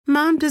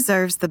Mom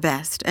deserves the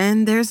best,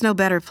 and there's no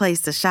better place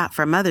to shop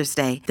for Mother's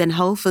Day than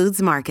Whole Foods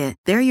Market.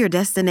 They're your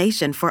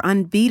destination for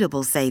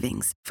unbeatable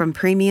savings, from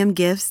premium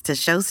gifts to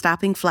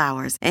show-stopping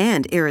flowers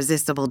and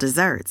irresistible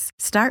desserts.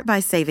 Start by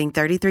saving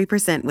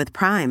 33% with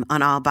Prime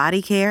on all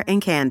body care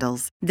and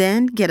candles.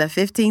 Then get a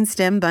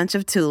 15-stem bunch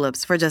of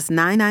tulips for just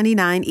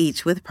 $9.99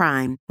 each with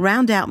Prime.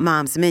 Round out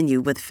Mom's menu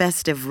with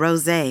festive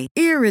rosé,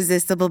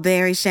 irresistible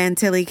berry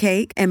chantilly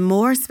cake, and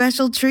more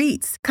special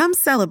treats. Come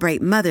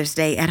celebrate Mother's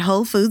Day at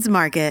Whole Foods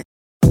Market.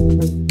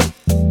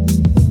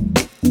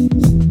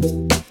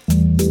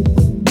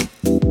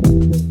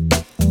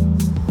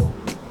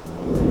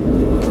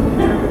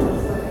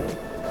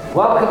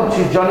 Welcome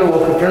to Johnnie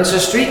Walker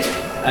Princes Street,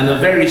 and a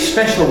very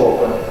special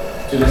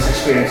welcome to this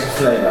experience of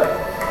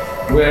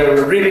flavour.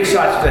 We're really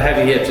excited to have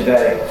you here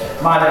today.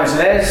 My name is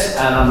Les,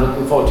 and I'm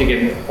looking forward to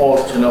getting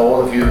to know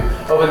all of you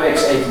over the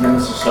next 80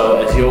 minutes or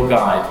so as your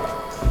guide.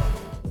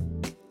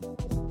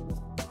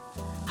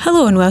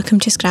 Hello and welcome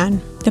to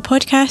Scran, the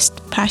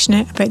podcast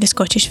passionate about the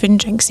Scottish food and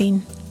drink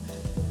scene.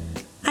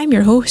 I'm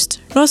your host,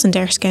 Rosalind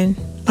Erskine,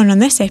 and on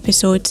this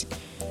episode,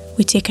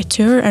 we take a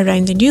tour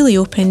around the newly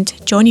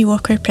opened Johnnie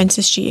Walker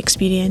Princes Street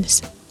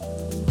experience.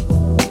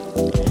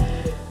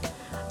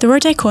 The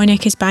word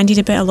iconic is bandied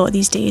about a lot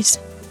these days,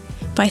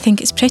 but I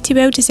think it's pretty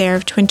well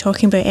deserved when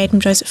talking about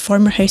Edinburgh's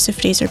former House of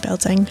Fraser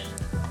building.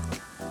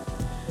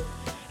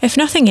 If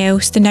nothing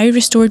else, the now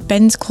restored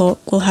Binns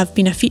clock will have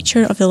been a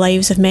feature of the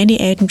lives of many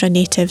Edinburgh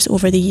natives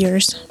over the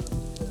years.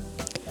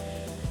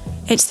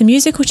 It's the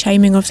musical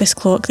chiming of this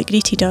clock that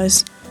greeted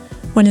us,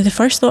 one of the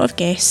first lot of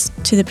guests,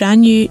 to the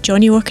brand new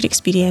Johnnie Walker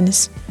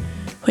experience,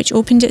 which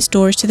opened its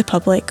doors to the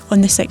public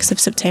on the 6th of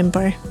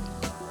September.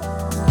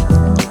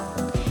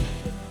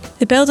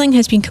 The building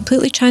has been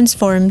completely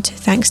transformed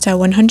thanks to a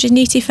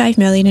 $185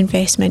 million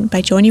investment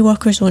by Johnnie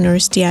Walker's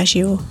owners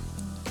Diageo.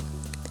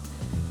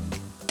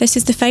 This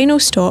is the final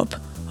stop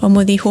on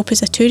what they hope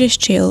is a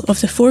tourist trail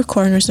of the four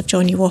corners of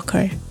Johnnie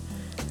Walker: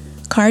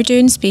 Cardew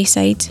and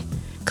Speyside,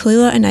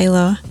 Clula and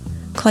Islay,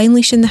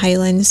 Clynelish in the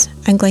Highlands,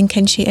 and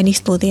Glenkinchie in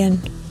East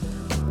Lothian.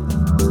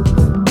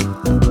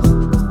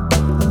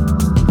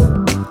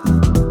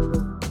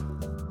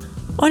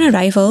 On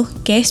arrival,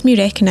 guests may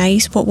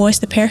recognise what was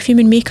the perfume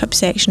and makeup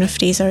section of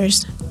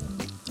Fraser's,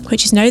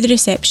 which is now the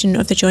reception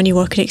of the Johnnie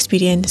Walker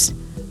experience,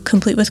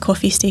 complete with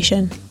coffee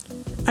station.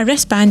 A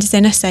wristband is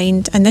then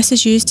assigned, and this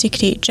is used to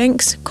create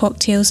drinks,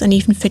 cocktails and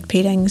even food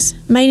pairings.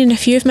 Mine and a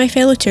few of my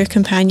fellow tour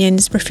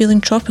companions were feeling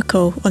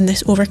tropical on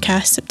this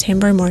overcast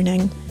September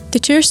morning. The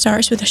tour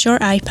starts with a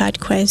short iPad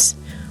quiz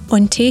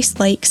on taste,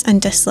 likes and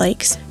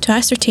dislikes to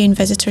ascertain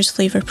visitors'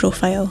 flavour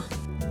profile.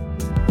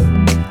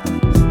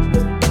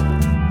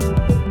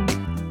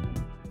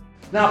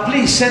 Now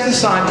please set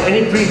aside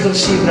any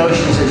preconceived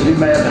notions that you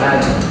may have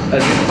had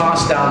as been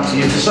passed down to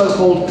you, the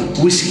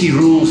so-called whiskey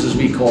rules as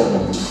we call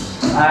them.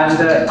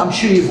 And I'm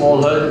sure you've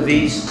all heard of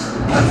these.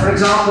 For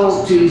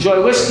example, to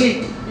enjoy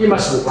whiskey, you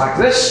must walk like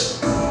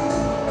this,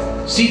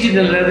 seated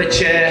in a leather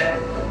chair,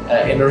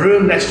 in a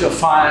room next to a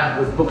fire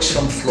with books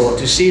from floor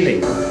to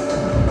ceiling.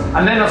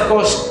 And then, of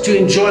course, to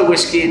enjoy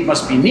whiskey, it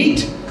must be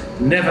neat,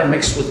 never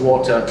mixed with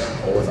water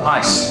or with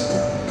ice.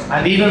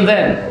 And even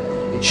then,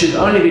 it should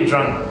only be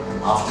drunk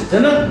after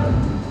dinner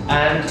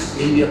and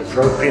in the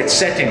appropriate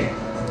setting.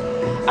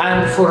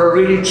 And for a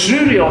really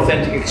truly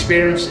authentic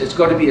experience, it's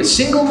got to be a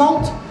single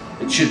malt.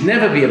 It should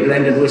never be a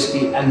blended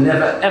whiskey and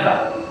never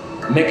ever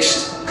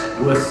mixed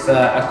with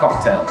a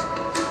cocktail.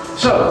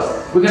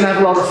 So we're going to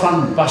have a lot of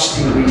fun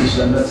busting these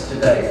myths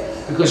today,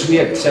 because we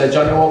at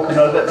Johnnie Walker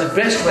know that the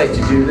best way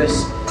to do this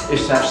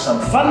is to have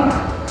some fun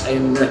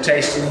in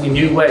tasting in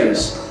new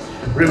ways.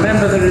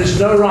 Remember, there is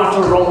no right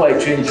or wrong way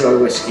to enjoy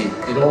whiskey.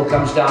 It all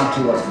comes down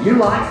to what you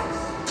like,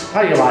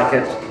 how you like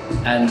it,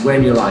 and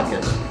when you like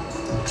it.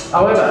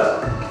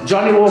 However,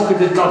 Johnnie Walker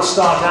did not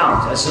start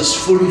out as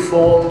this fully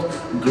formed,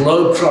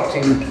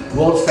 globe-trotting,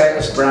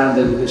 world-famous brand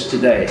that it is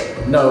today.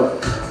 No,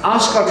 our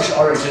Scottish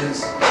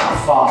origins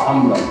are far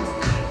humbler.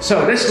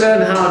 So let's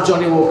learn how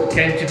Johnnie Walker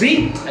came to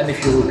be, and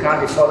if you will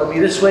kindly follow me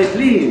this way,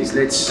 please,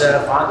 let's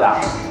find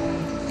out.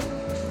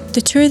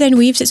 The tour then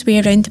weaves its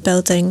way around the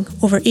building,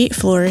 over 8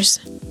 floors,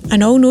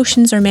 and all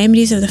notions or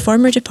memories of the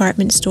former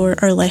department store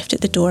are left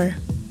at the door.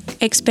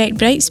 Expect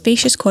bright,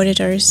 spacious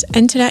corridors,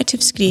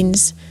 interactive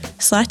screens,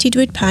 slatted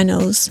wood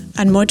panels,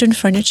 and modern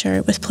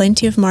furniture with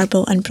plenty of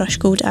marble and brush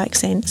gold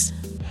accents.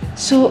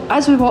 So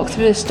as we walk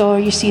through this door,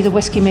 you see the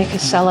Whisky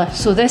Makers cellar.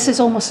 So this is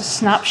almost a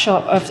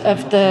snapshot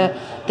of the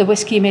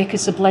Whisky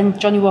Makers, the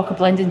Johnnie Walker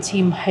blending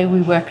team, how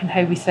we work and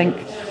how we think.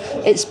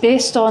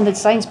 The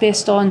design's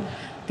based on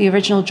the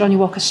original Johnnie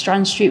Walker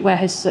Strand Street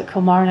warehouses at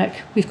Kilmarnock.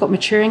 We've got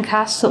maturing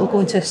casks that will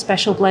go into a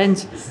special blend.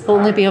 They'll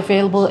only be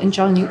available in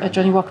Johnnie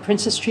Walker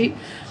Princes Street.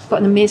 We've got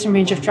an amazing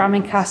range of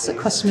dramming casks that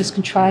customers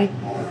can try.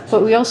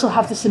 But we also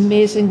have this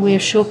amazing way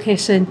of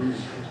showcasing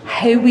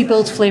how we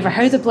build flavour,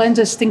 how the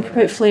blenders think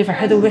about flavour,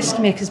 how the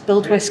whisky makers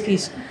build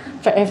whiskies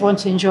for everyone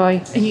to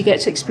enjoy. And you get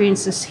to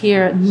experience this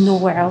here and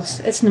nowhere else.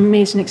 It's an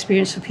amazing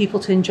experience for people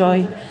to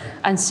enjoy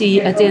and see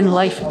a day in the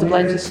life of the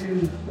blenders.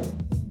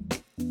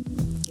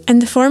 In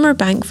the former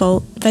bank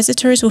vault,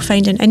 visitors will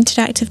find an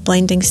interactive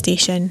blending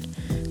station,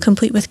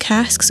 complete with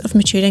casks of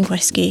maturing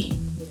whisky.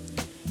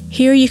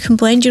 Here you can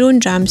blend your own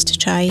drams to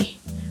try,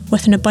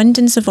 with an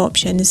abundance of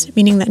options,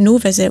 meaning that no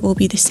visit will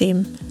be the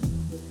same.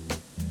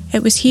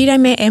 It was here I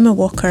met Emma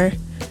Walker,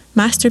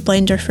 Master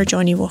Blender for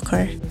Johnnie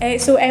Walker.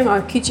 So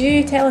Emma, could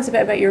you tell us a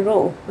bit about your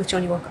role with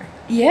Johnnie Walker?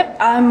 Yep,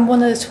 I'm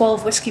one of the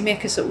 12 whisky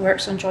makers that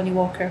works on Johnnie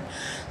Walker.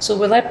 So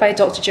we're led by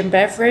Dr. Jim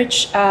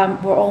Beveridge.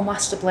 We're all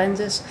master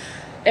blenders.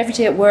 Every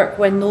day at work,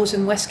 when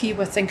nosing whisky,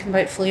 we're thinking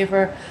about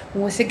flavour.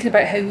 When we're thinking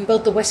about how we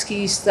build the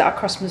whiskies that our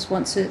customers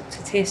want to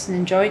taste and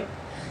enjoy.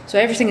 So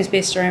everything is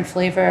based around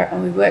flavour,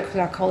 and we work with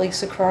our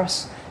colleagues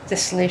across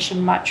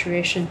distillation,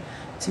 maturation,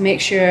 to make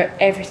sure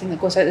everything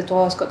that goes out the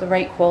door has got the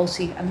right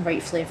quality and the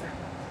right flavour.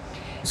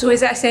 So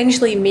is it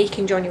essentially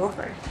making Johnnie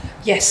Walker?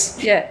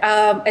 Yes,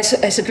 yeah.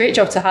 It's a great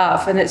job to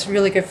have, and it's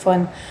really good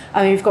fun.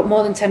 I mean, we've got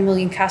more than 10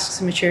 million casks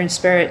of maturing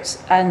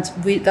spirits, and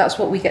that's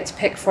what we get to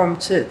pick from.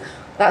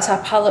 That's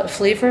our palette of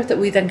flavour that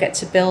we then get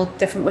to build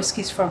different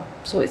whiskies from.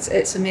 So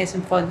it's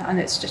amazing fun, and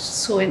it's just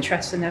so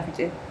interesting every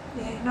day.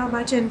 Yeah, no,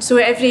 imagine. So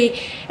every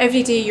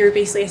day you're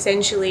basically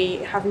essentially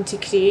having to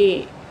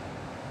create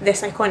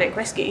this iconic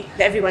whisky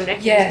that everyone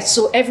recognises. Yeah,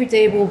 so every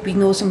day we'll be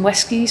nosing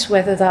whiskies,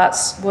 whether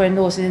that's we're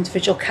nosing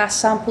individual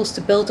cask samples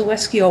to build a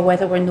whisky, or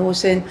whether we're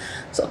nosing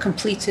sort of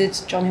completed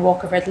Johnnie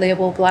Walker Red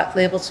Label, Black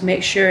Label, to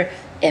make sure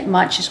it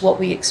matches what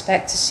we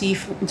expect to see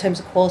in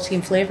terms of quality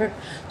and flavour.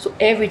 So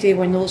every day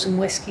we're nosing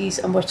whiskies,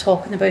 and we're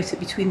talking about it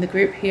between the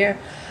group here,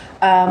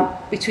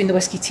 between the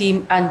whisky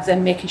team, and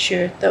then making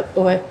sure that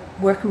we're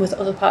working with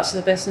other parts of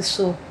the business,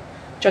 so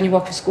Johnnie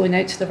Walker's going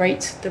out to the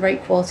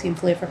right quality and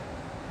flavour.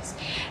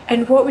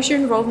 And what was your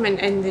involvement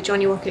in the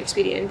Johnnie Walker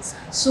experience?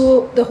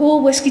 So the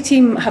whole whisky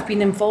team have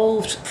been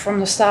involved from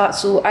the start.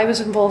 So I was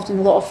involved in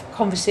a lot of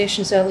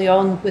conversations early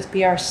on with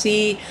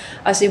BRC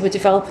as they were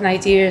developing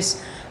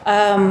ideas.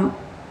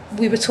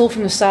 We were told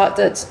from the start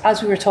that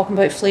as we were talking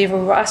about flavour,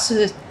 we were asked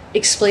to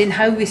explain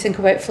how we think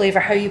about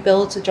flavour, how you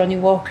build a Johnnie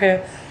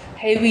Walker,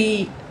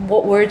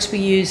 what words we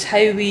use,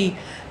 how we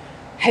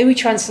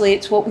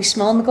translate what we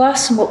smell in the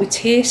glass and what we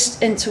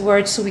taste into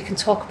words, so we can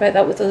talk about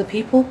that with other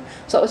people.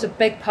 So that was a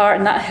big part,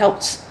 and that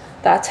helped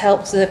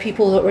the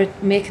people that were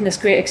making this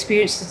great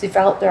experience to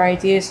develop their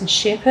ideas and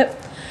shape it.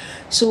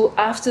 So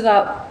after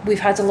that, we've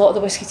had a lot of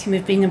the whisky team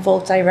have been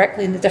involved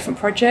directly in the different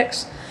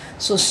projects.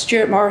 So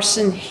Stuart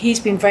Morrison,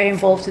 he's been very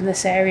involved in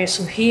this area.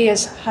 So he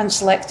has hand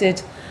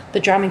selected the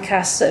dramming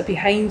casks that are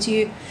behind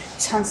you.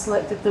 He's hand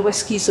selected the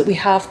whiskies that we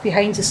have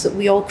behind us that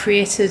we all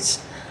created.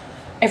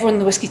 Everyone in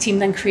the whisky team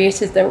then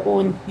created their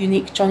own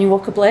unique Johnnie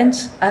Walker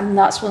blend, and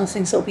that's one of the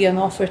things that will be on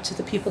offer to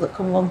the people that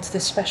come along to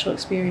this special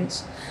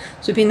experience.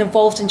 So we've been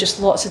involved in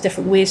just lots of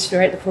different ways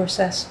throughout the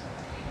process.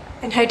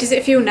 And how does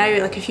it feel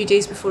now, like a few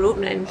days before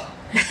opening?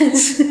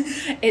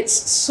 It's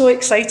so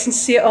exciting to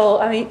see it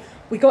all. I mean,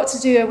 we got to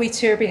do a wee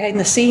tour behind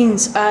the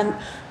scenes, and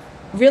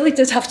really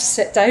did have to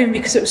sit down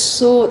because there's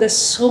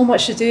so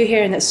much to do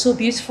here, and it's so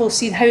beautiful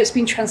seeing how it's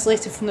been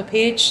translated from the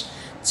page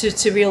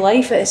to real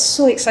life. It's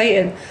so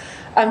exciting.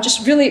 I'm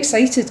just really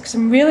excited because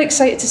I'm really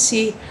excited to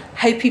see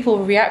how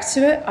people react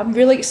to it. I'm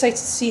really excited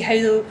to see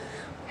how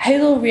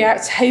they'll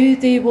react, how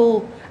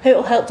it'll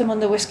help them on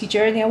their whisky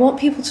journey. I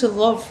want people to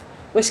love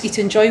whisky,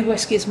 to enjoy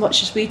whisky as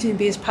much as we do and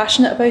be as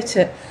passionate about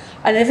it.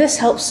 And if this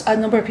helps a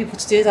number of people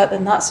to do that,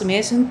 then that's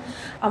amazing.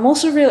 I'm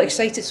also really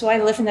excited, so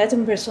I live in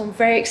Edinburgh, so I'm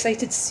very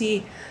excited to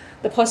see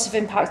the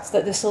positive impact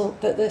that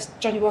this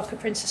Johnnie Walker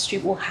Princes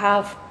Street will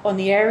have on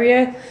the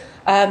area.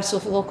 So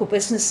for local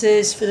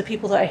businesses, for the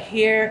people that are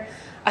here,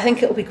 I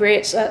think it'll be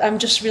great. I'm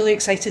just really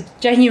excited,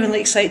 genuinely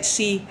excited to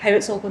see how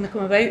it's all going to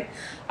come about.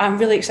 I'm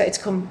really excited to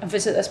come and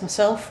visit this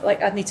myself.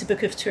 Like, I'd need to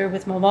book a tour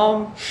with my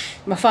mum,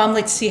 my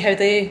family, to see how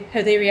they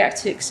react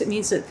to it, because it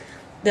means that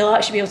they'll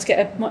actually be able to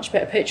get a much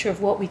better picture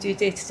of what we do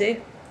day to day.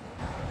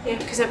 Yeah,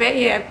 because I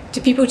bet, do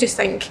people just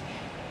think,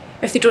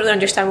 if they don't really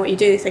understand what you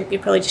do, they think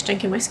you're probably just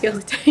drinking whiskey all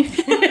the time?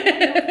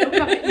 They'll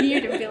come at you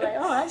and be like,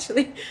 oh,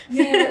 actually.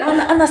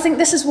 Yeah, and I think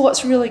this is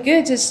what's really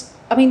good is,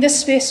 I mean, this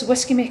space, the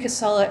Whisky Makers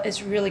Cellar,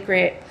 is really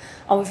great.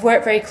 And we've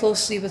worked very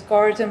closely with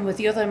Gordon, with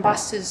the other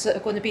ambassadors that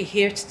are going to be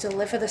here to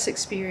deliver this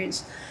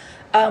experience.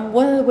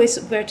 One of the ways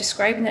that we're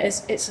describing it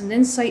is it's an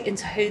insight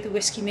into how the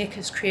whisky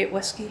makers create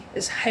whisky,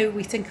 is how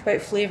we think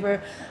about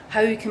flavour,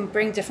 how we can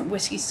bring different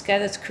whiskies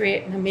together to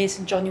create an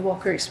amazing Johnnie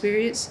Walker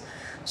experience.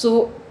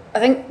 So I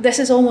think this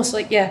is almost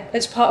like,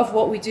 it's part of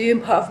what we do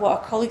and part of what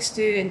our colleagues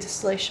do in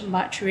distillation,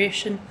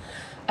 maturation,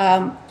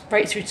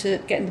 right through to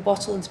getting the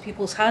bottle into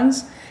people's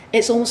hands.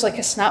 It's almost like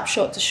a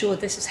snapshot to show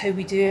this is how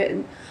we do it,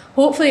 and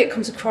hopefully it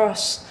comes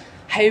across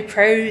how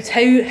proud,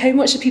 how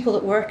much the people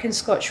that work in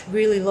Scotch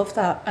really love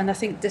that, and I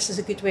think this is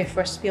a good way for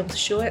us to be able to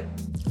show it.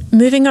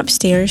 Moving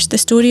upstairs, the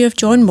story of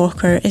John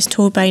Walker is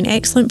told by an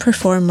excellent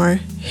performer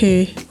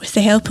who, with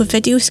the help of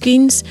video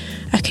screens,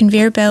 a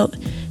conveyor belt,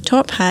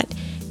 top hat,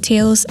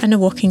 tails and a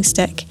walking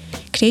stick,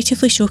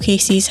 creatively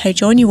showcases how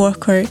Johnnie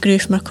Walker grew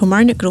from a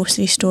Kilmarnock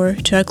grocery store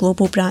to a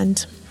global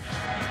brand.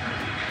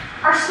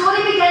 Our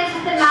story begins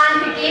with the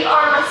man who gave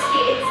our whisky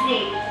its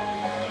name.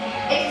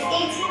 It was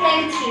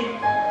 19,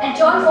 and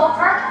John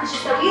Walker was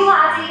just a wee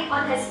laddie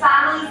on his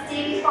family's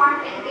dairy farm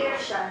in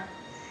Ayrshire.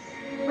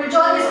 When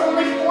John was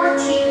only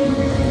 14,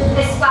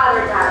 his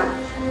father died.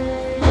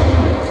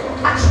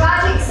 A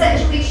tragic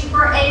situation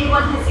for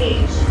anyone his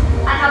age,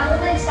 and a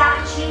moment that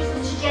would change the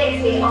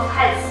trajectory of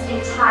his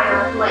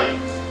entire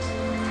life.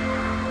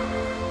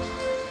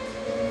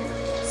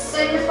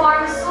 Soon the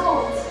farm was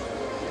sold,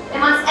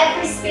 and once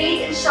every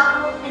spade and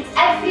shovel and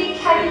every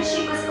cow and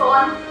sheep was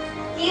gone,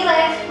 he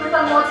left with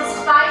a modest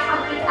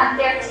 £537.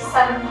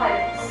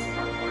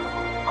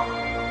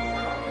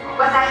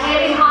 With a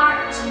heavy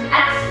heart and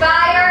a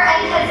fire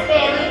in his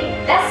belly,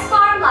 this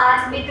farm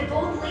lad made the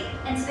bold leap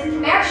into the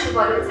commercial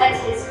world at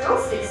his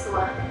grocery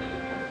store.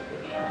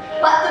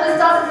 But there was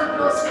dozens of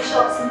grocery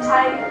shops in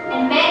town,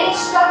 and many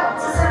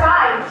struggled to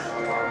survive.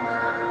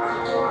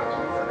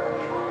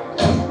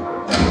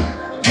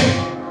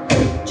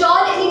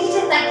 John needed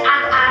to think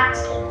and act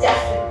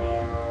differently.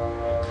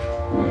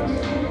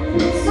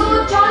 So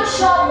John's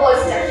shop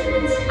was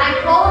different, and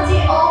quality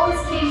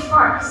always came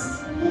first.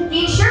 He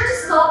ensured to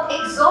stock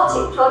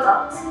exotic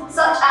products,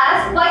 such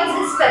as wines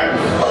and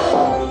spirits,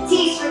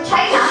 teas from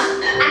China,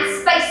 and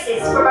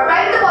spices from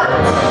around the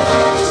world.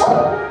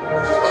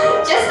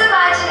 Just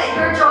imagine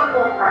you're John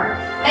Walker,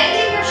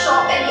 minding your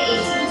shop in the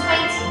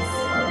 1820s.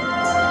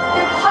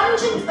 The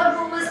pungent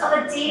aromas of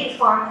a dairy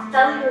farm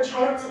fill your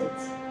childhood.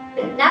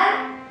 But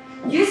now,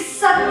 you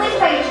suddenly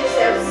find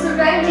yourself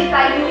surrounded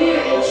by new,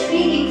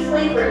 intriguing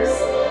flavours,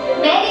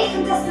 many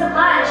from distant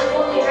lands you've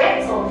only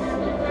dreamt of.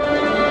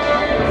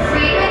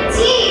 Fragrant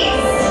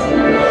teas!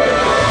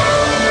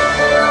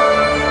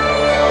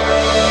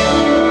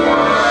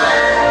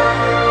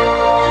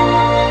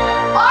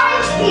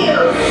 Orange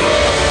peels!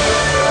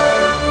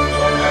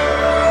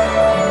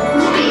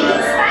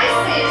 Baking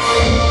spices!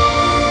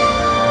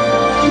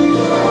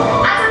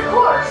 And of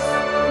course,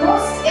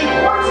 most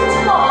important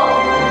of all,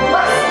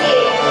 whiskey!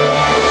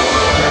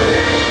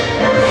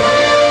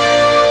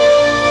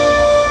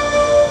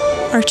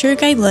 Our tour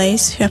guide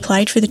Les, who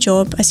applied for the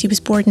job as he was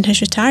bored in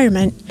his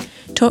retirement,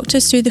 talked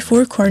us through the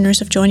four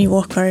corners of Johnnie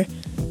Walker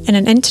in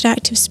an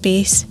interactive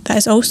space that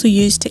is also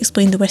used to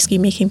explain the whisky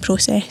making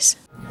process.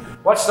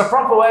 What's the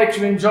proper way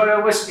to enjoy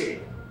a whisky?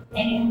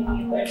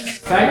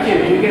 Thank you.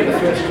 You get the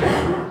first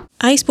one.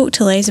 I spoke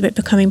to Les about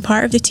becoming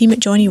part of the team at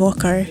Johnnie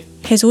Walker,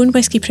 his own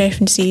whisky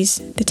preferences,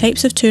 the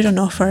types of tour on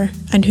offer,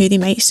 and who they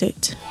might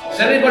suit. Does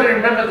anybody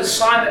remember the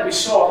sign that we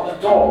saw on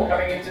the door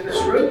coming into this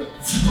room?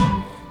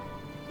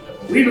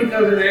 We looked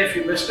over there if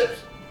you missed it.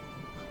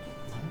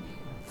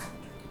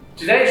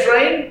 Today's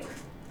rain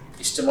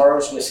is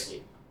tomorrow's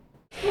whiskey.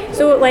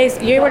 So,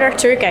 Les, you were our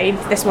tour guide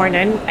this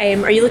morning.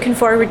 Are you looking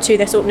forward to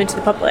this opening to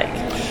the public?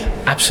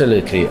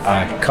 Absolutely.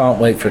 I can't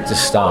wait for it to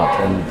start.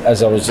 And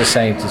as I was just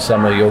saying to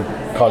some of your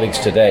colleagues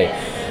today,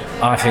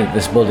 I think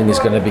this building is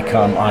going to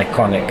become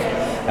iconic.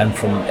 And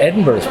from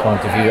Edinburgh's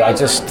point of view, I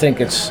just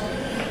think it's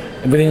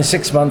within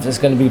 6 months it's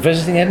going to be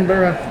visiting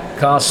Edinburgh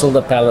Castle,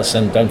 the Palace,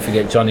 and don't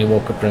forget Johnnie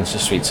Walker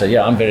Princes Street. So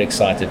yeah, I'm very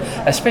excited,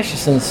 especially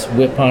since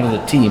we're part of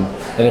the team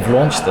that have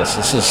launched this.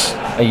 This is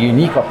a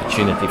unique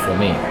opportunity for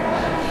me.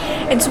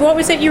 And so what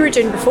was it you were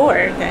doing before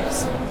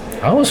this?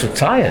 I was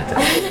retired.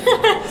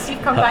 So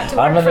you've come back to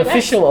work I'm an for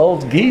official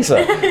old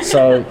geezer.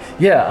 So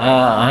yeah,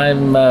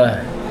 am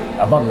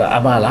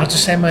I allowed to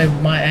say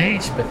my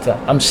age? But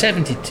I'm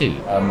 72.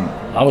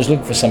 I was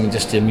looking for something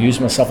just to amuse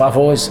myself.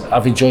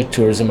 I've enjoyed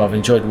tourism. I've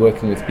enjoyed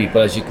working with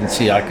people. As you can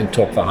see, I can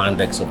talk the hind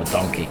legs of a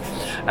donkey.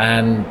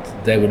 And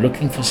they were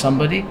looking for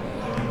somebody,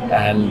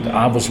 and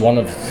I was one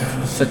of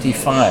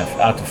 35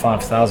 out of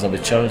 5,000 were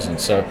chosen.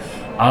 So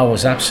I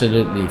was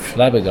absolutely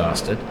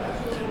flabbergasted.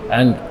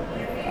 And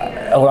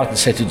all I can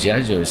say to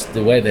Diageo is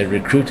the way they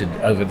recruited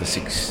over this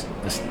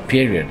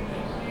period.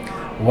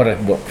 What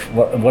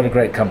a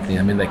great company.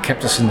 I mean, they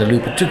kept us in the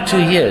loop. It took 2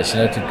 years,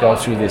 to go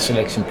through the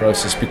selection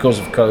process because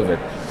of COVID.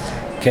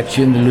 Kept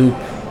you in the loop,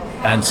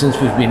 and since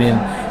we've been in,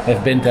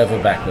 they've bent over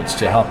backwards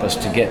to help us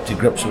to get to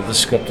grips with the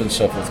script and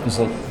so forth. Because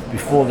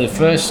before the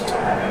first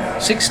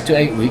 6 to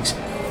 8 weeks,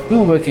 we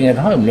were working at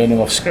home, learning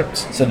off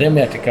scripts. So then we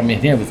had to come in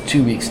here with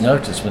 2 weeks'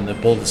 notice when the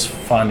builders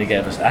finally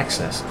gave us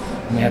access,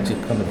 and we had to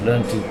kind of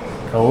learn to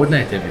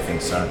coordinate everything.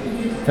 So,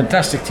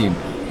 fantastic team.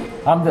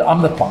 I'm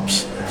the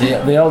pops.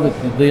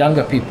 The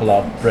younger people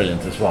are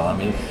brilliant as well. I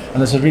mean, and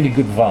there's a really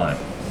good vibe,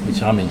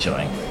 which I'm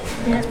enjoying.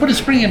 Yeah. Let's put a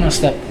spring in my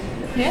step.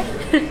 Yeah.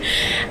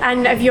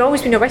 And have you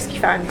always been a whisky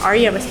fan? Are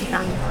you a whisky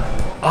fan?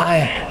 I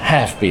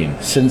have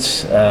been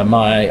since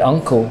my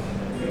uncle.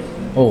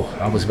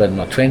 I was about in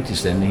my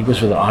 20s then. He was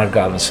with the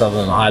Argyll and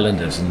Southern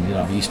Highlanders,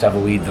 and we used to have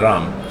a wee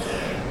drum.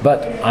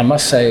 But I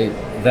must say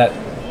that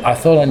I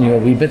thought I knew a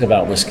wee bit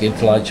about whisky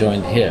until I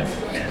joined here.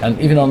 And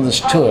even on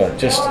this tour,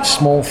 just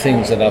small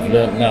things that I've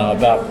learned now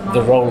about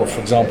the role of, for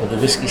example, the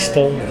whisky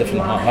still, the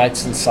different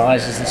heights and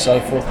sizes and so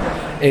forth.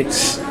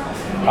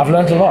 I've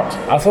learned a lot.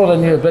 I thought I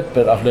knew a bit,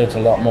 but I've learned a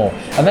lot more.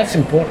 And that's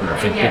important, I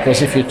think,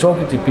 because if you're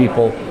talking to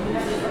people,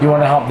 you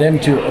want to help them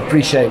to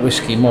appreciate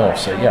whisky more.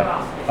 So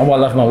yeah, I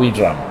love my wee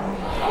drum.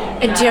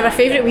 And do you have a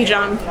favourite wee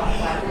drum?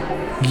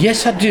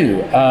 Yes, I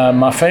do.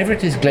 My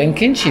favourite is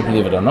Glenkinchie,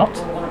 believe it or not.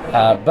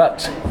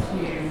 But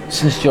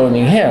since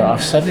joining here,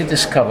 I've suddenly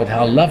discovered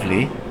how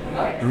lovely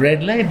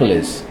Red Label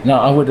is. Now,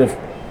 I would have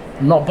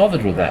not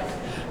bothered with that,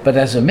 but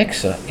as a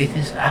mixer, it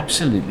is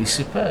absolutely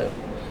superb.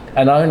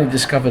 And I only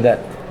discovered that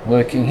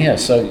working here.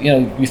 So,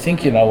 you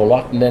think you know a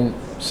lot, and then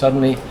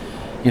suddenly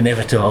you're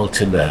never too old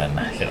to learn.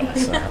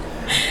 So.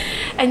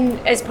 And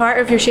as part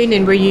of your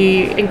training, were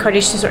you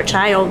encouraged to sort of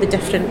try all the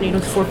different, the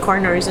Four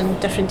Corners and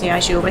different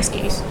Diageo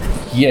whiskies?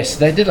 Yes,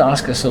 they did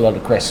ask us a lot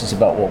of questions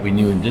about what we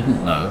knew and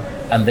didn't know.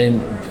 And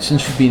then,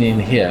 since we've been in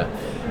here,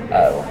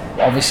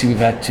 obviously we've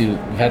had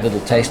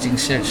little tasting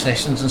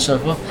sessions and so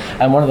forth.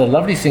 And one of the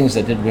lovely things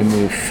they did when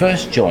we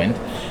first joined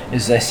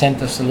is they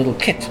sent us a little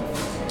kit.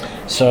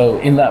 So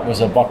in that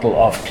was a bottle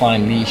of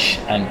Clynelish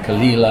and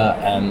Kalila,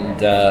 and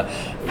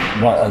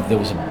there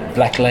was a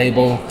Black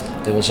Label.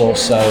 There was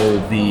also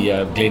the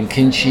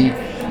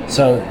Glenkinchie.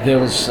 So there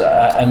was,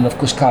 and of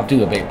course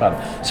Cardew, a big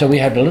pardon. So we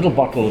had a little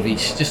bottle of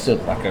each, just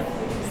like a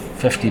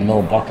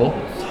 50ml bottle.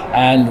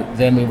 And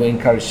then we were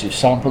encouraged to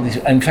sample these.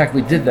 In fact,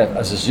 we did that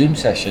as a Zoom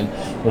session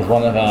with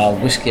one of our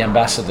whiskey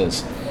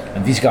ambassadors.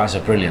 And these guys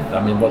are brilliant.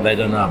 I mean, what they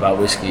don't know about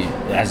whiskey,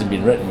 it hasn't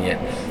been written yet.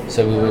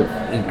 So we were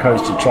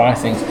encouraged to try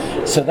things.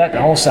 So that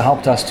also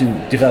helped us to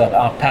develop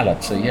our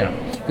palate. So yeah,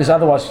 because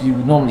otherwise you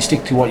would normally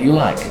stick to what you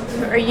like.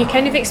 Are you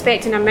kind of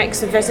expecting a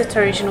mix of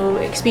visitors,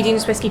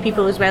 experienced whiskey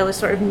people as well as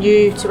sort of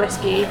new to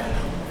whiskey?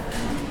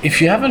 If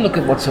you have a look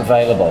at what's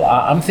available,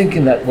 I'm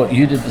thinking that what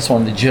you did this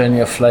one, the Journey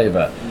of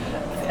Flavour,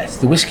 it's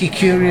the whiskey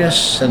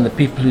curious and the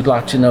people who'd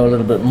like to know a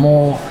little bit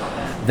more.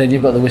 Then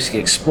you've got the Whiskey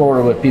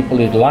Explorer, where people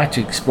who'd like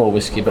to explore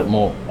whiskey, but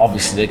more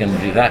obviously they're going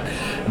to do that.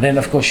 And then,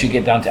 of course, you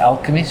get down to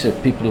alchemy, so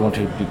people who want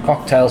to do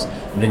cocktails,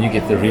 and then you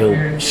get the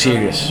real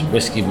serious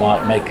whiskey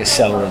maker,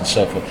 seller, and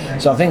so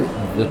forth. So I think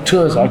the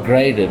tours are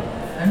graded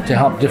to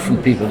help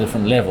different people,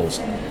 different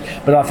levels.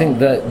 But I think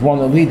the one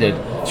that we did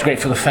is great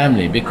for the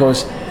family,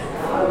 because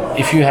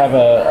if you have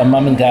a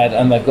mum and dad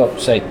and they've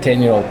got, say,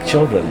 10-year-old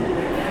children,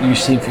 you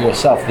see for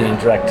yourself the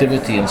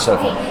interactivity and so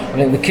forth. I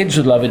think the kids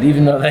would love it,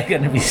 even though they're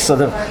going to be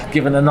sort of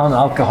given a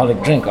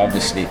non-alcoholic drink,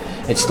 obviously.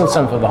 It's still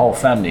something for the whole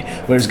family.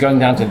 Whereas going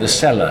down to the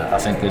cellar, I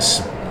think,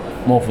 is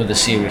more for the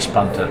serious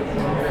punter.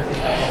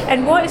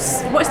 And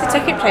what's the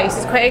ticket price?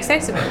 It's quite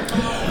accessible.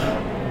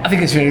 I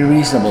think it's very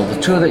reasonable. The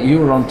tour that you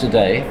were on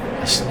today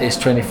is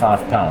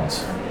 £25.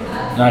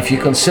 Now, if you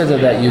consider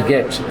that you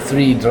get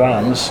 3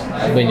 drams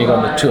when you go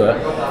on the tour,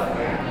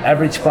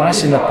 average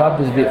price in the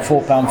pub is about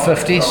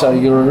 £4.50, so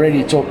you're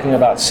already talking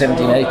about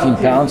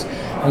 £17-18,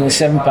 and then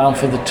 £7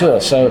 for the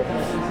tour. So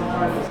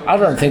I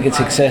don't think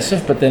it's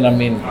excessive, but then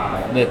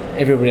that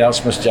everybody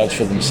else must judge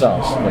for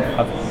themselves.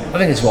 But I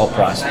think it's well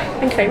priced.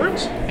 Thank you very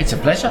much. It's a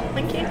pleasure.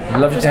 Thank you.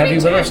 Lovely to have you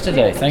with us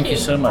today. Thank you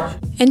so much.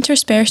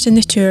 Interspersed in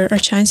the tour are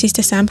chances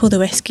to sample the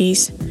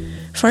whiskies.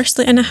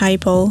 Firstly in a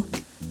highball,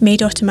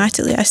 made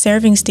automatically at a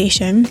serving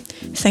station,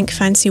 think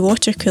fancy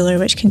water cooler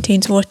which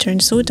contains water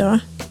and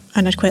soda,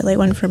 and I'd quite like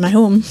one for my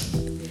home.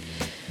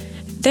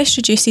 This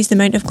reduces the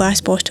amount of glass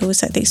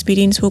bottles that the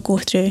experience will go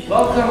through.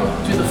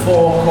 Welcome to the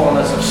Four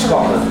Corners of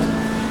Scotland.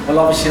 Well,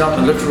 obviously not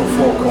the literal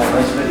four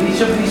corners, but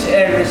each of these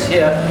areas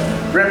here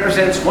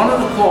represents one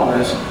of the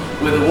corners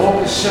where the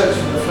walkers searched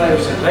for the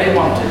flavours that they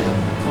wanted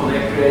for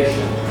their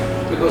creation.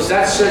 Because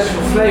that search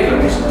for flavour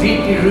is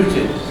deeply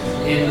rooted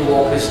in the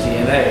walkers'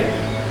 DNA.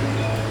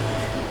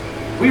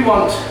 We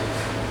want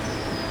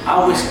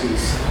our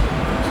whiskies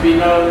to be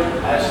known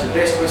as the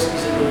best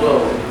whiskies in the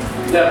world.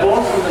 They're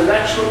born from the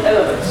natural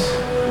elements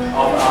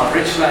of our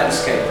rich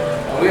landscape,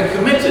 and we are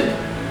committed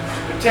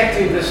to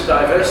protecting this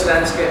diverse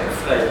landscape of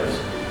flavours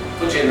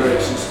for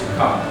generations to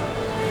come.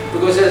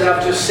 Because as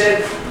I've just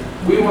said,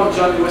 we want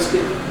Johnnie Whiskey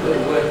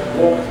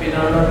Walk to be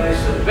known not only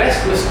as the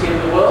best whiskey in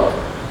the world,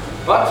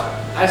 but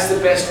as the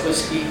best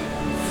whiskey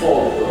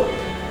for the world.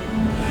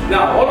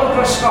 Now, all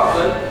across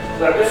Scotland,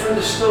 there are different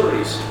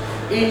distilleries,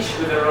 each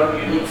with their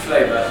own unique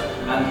flavour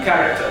and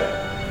character.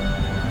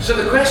 So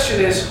the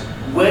question is,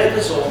 where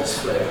does all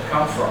this flavour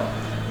come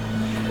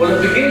from? Well,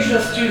 it begins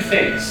with 2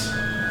 things: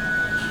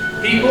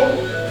 people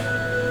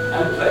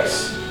and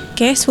place.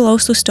 Guests will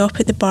also stop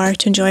at the bar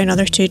to enjoy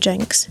another 2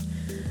 drinks,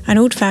 an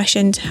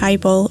old-fashioned,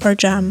 highball or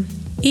dram,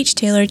 each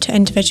tailored to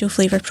individual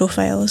flavour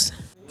profiles.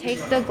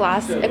 Take the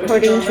glass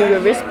according to your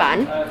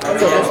wristband.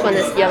 So this one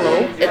is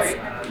yellow, it's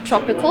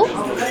tropical.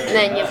 And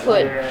then you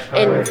put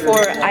in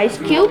 4 ice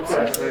cubes.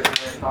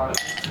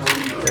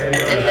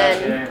 And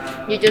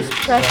then you just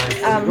press,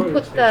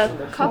 put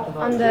the cup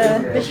on the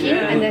machine,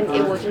 and then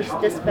it will just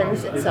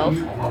dispense itself.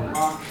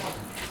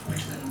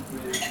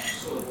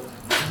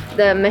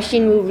 The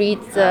machine will read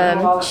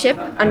the chip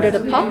under the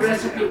pot,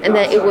 and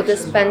then it will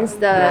dispense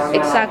the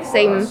exact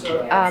same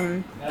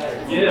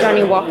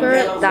Johnnie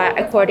Walker that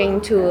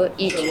according to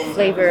each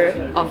flavor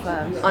of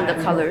on the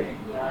color.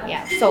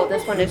 Yeah, so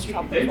this one is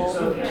tropical.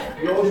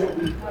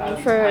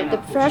 For the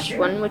fresh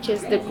one, which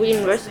is the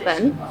green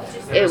wristband,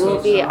 it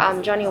will be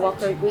Johnnie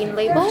Walker Green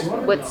Label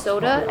with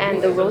soda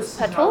and the rose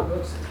petal.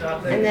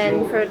 And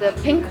then for the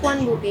pink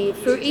one will be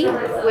fruity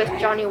with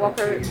Johnnie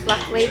Walker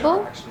Black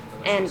Label.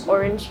 and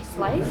orange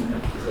slice.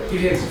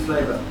 Give you some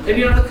flavour.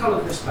 Any other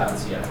colour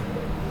wristbands here?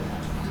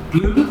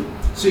 Blue.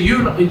 So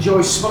you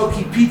enjoy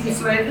smoky, peaty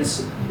flavours,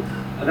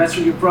 and that's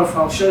what your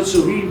profile shows.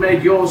 So we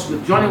made yours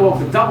with Johnnie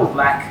Walker Double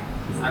Black,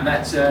 and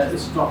that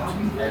is topped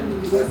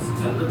and with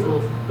a little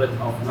bit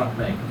of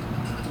nutmeg.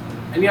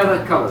 Any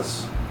other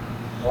colours?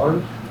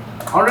 Orange.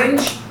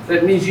 Orange.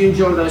 That means you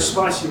enjoy those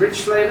spicy,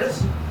 rich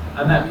flavours,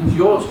 and that means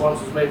yours was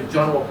made with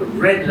Johnnie Walker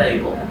Red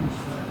Label,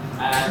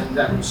 and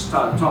that was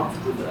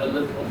topped with a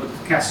little bit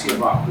of cassia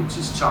bark, which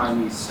is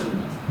Chinese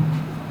cinnamon.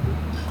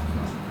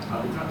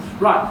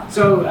 Right,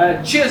 so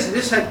cheers.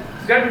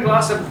 Grab your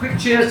glass, have a quick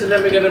cheers, and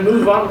then we're going to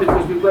move on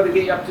because we've got to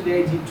get you up to the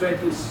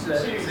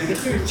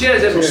 1820s.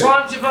 Cheers, everyone.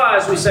 Sláinte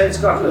as we say in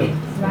Scotland.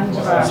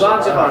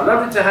 Sláinte.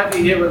 Lovely to have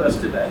you here with us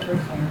today.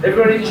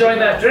 Everybody enjoying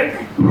that drink?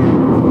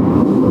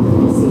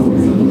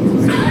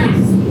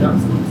 Yeah.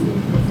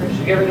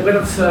 We're getting a bit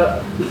of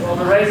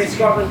the rain in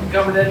Scotland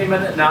coming any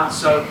minute now,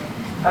 so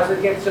as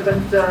it gets a bit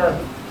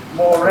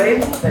more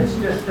rain, let's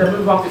just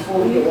move on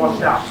before we get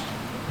washed out.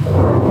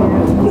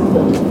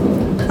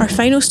 Our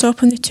final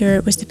stop on the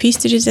tour was the piece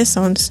de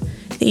resistance,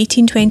 the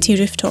 1820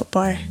 rooftop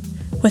bar,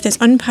 with its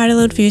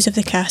unparalleled views of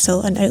the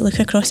castle and outlook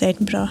across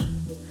Edinburgh.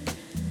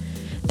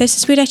 This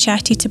is where I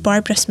chatted to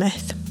Barbara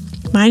Smith,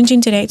 Managing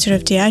Director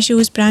of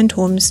Diageo's Brand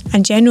Homes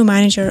and General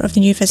Manager of the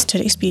New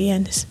Visitor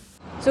Experience.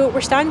 So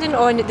we're standing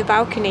on the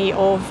balcony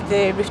of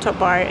the rooftop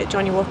bar at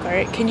Johnnie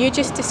Walker. Can you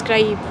just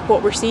describe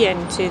what we're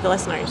seeing to the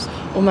listeners?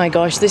 Oh my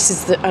gosh, this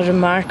is a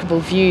remarkable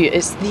view.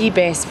 It's the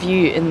best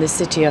view in the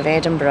city of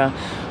Edinburgh.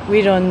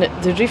 We're on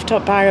the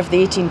rooftop bar of the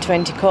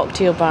 1820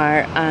 cocktail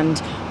bar,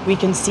 and we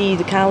can see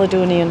the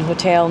Caledonian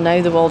Hotel,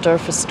 now the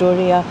Waldorf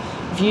Astoria,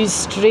 views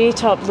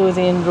straight up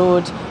Lothian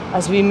Road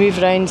as we move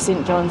around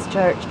St John's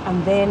Church,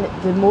 and then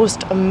the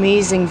most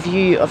amazing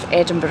view of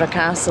Edinburgh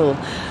Castle.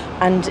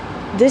 And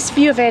this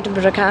view of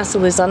Edinburgh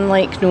Castle is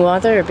unlike no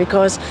other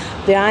because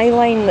the eye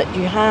line that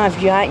you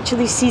have, you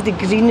actually see the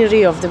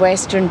greenery of the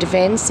western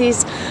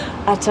defences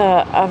at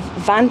a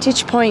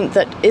vantage point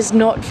that is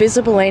not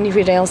visible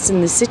anywhere else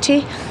in the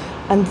city,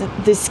 and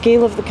the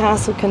scale of the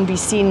castle can be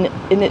seen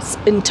in its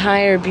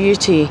entire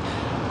beauty.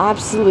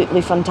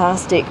 Absolutely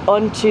fantastic.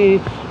 On to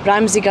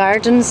Ramsay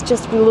Gardens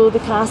just below the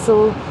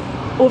castle,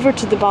 over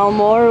to the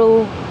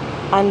Balmoral,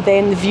 and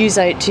then the views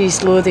out to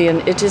East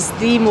Lothian. It is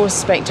the most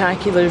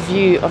spectacular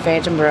view of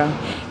Edinburgh.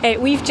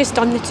 We've just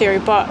done the tour,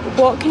 but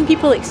what can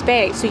people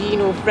expect? So,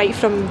 right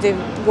from the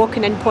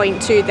walking in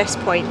point to this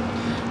point.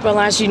 Well,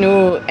 as you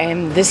know,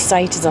 this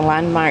site is a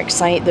landmark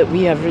site that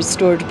we have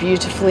restored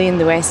beautifully in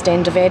the West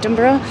End of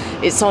Edinburgh.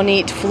 It's on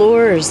 8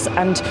 floors,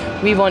 and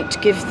we want to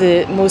give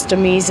the most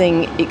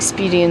amazing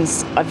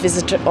experience of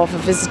a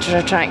visitor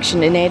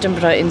attraction in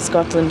Edinburgh, in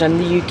Scotland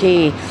and the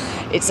UK.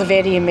 It's a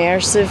very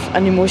immersive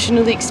and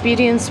emotional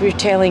experience. We're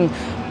telling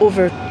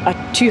over a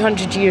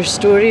 200-year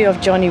story of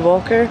Johnnie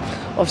Walker,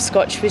 of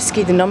Scotch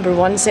whisky, the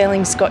 #1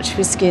 selling Scotch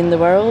whisky in the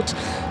world.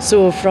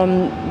 So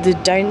from the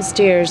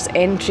downstairs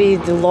entry,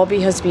 the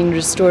lobby has been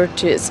restored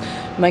to its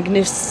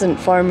magnificent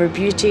former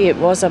beauty. It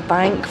was a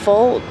bank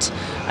vault,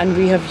 and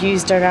we have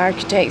used our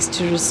architects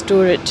to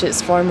restore it to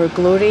its former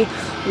glory.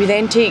 We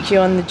then take you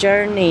on the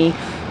journey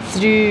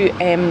through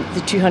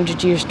the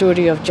 200-year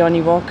story of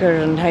Johnnie Walker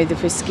and how the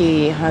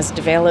whisky has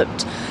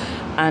developed.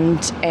 And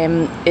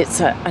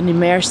it's an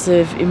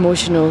immersive,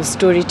 emotional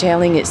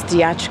storytelling. It's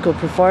theatrical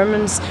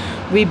performance.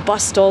 We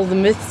bust all the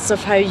myths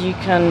of how you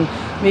can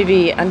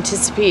maybe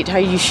anticipate how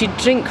you should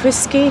drink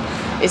whisky.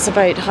 It's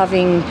about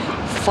having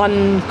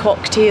fun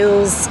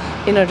cocktails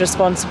in a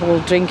responsible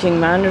drinking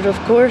manner, of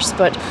course,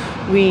 but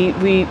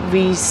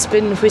we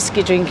spin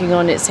whisky drinking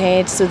on its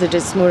head so that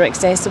it's more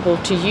accessible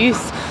to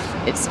youth.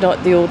 It's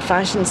not the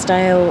old-fashioned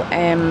style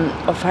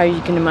of how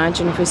you can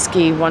imagine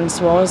whisky once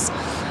was.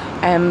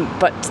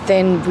 But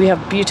then we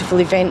have beautiful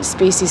event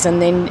spaces,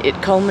 and then it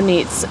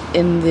culminates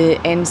in the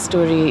end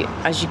story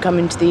as you come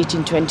into the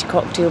 1820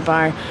 cocktail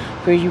bar,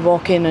 where you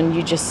walk in and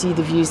you just see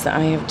the views that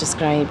I have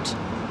described.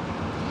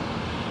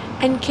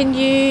 And can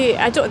you,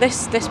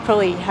 this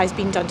probably has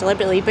been done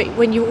deliberately, but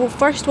when you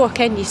first walk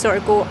in, you sort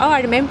of go, oh,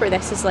 I remember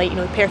this is like,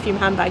 perfume,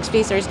 handbags,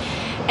 razors,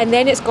 and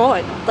then it's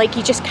gone. Like,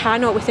 you just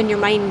cannot within your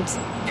mind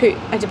put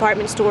a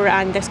department store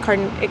and this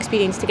current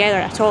experience together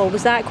at all.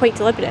 Was that quite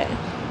deliberate?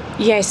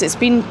 Yes, it's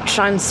been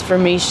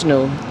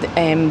transformational.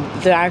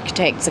 The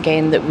architects,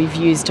 again, that we've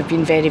used have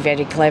been very,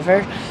 very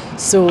clever.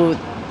 So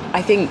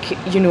I think,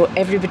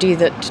 everybody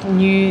that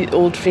knew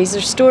Old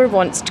Fraser Store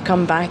wants to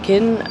come back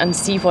in and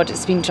see what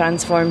it's been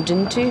transformed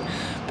into.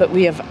 But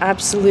we have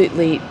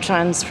absolutely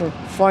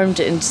transformed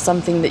it into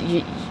something that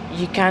you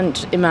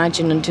can't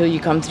imagine until you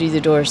come through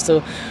the door.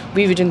 So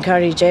we would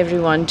encourage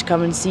everyone to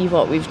come and see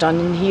what we've done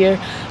in here.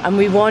 And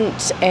we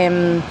want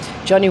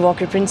Johnnie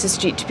Walker Princes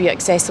Street to be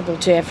accessible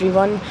to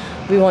everyone.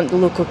 We want the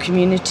local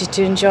community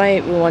to enjoy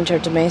it. We want our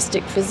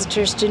domestic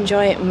visitors to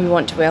enjoy it. And we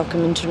want to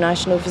welcome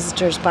international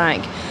visitors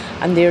back.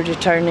 And they're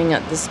returning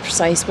at this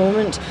precise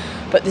moment.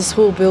 But this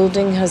whole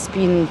building has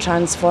been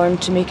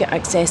transformed to make it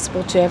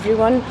accessible to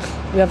everyone.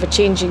 We have a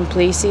changing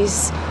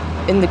places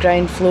in the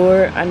ground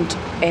floor, and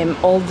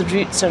all the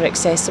routes are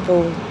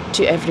accessible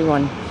to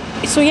everyone.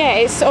 So yeah,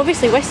 it's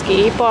obviously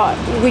whiskey, but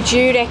would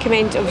you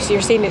recommend, obviously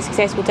you're saying it's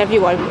accessible to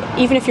everyone,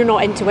 even if you're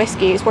not into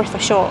whiskey, it's worth a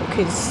shot,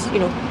 because, you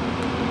know,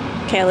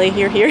 Kelly,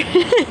 you're here,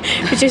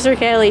 producer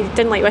Kelly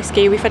didn't like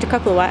whiskey, we've had a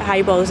couple of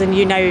highballs and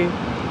you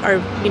now are,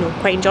 you know,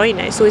 quite enjoying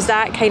it. So is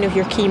that kind of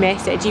your key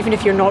message? Even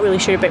if you're not really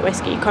sure about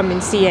whiskey, come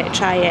and see it,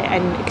 try it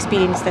and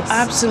experience this.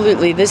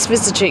 Absolutely, this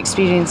visitor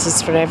experience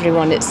is for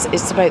everyone. It's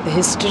about the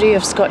history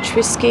of Scotch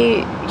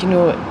whisky. You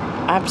know,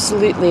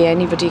 absolutely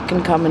anybody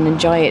can come and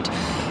enjoy it.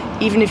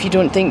 Even if you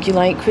don't think you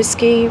like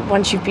whisky,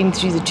 once you've been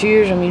through the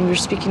tour, I mean, we were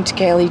speaking to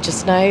Kelly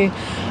just now,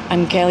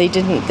 and Kelly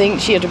didn't think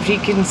she had a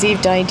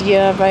preconceived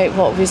idea about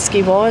what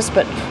whisky was,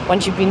 but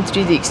once you've been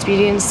through the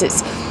experience,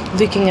 it's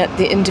looking at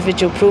the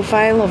individual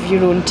profile of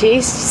your own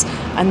tastes,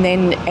 and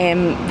then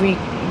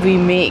we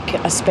make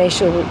a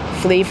special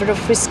flavour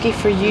of whisky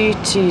for you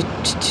to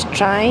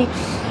try.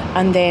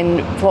 And then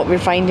what we're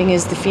finding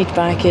is the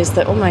feedback is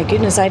that, oh my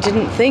goodness, I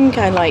didn't think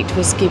I liked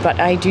whisky, but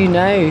I do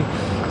now.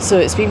 So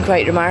it's been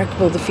quite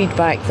remarkable, the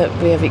feedback that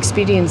we have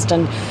experienced,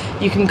 and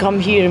you can come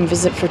here and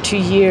visit for 2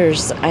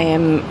 years,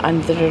 and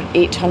there are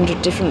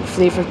 800 different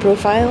flavour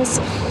profiles,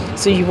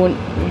 so you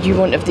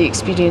won't have the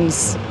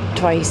experience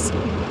twice.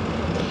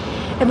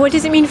 And what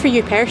does it mean for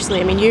you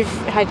personally? I mean, you've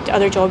had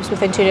other jobs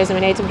within tourism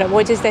in Edinburgh.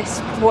 What does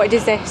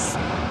this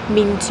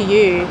mean to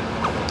you?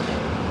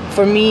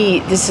 For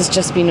me, this has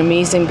just been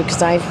amazing,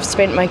 because I've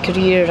spent my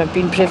career, I've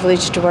been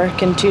privileged to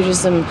work in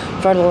tourism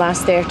for the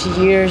last 30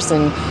 years,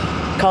 and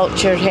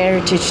culture,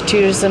 heritage,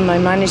 tourism. I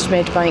managed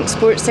Meadowbank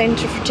Sports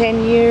Centre for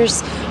 10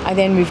 years. I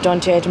then moved on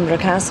to Edinburgh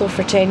Castle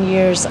for 10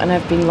 years, and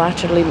I've been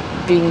latterly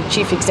being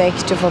Chief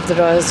Executive of the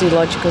Royal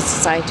Zoological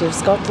Society of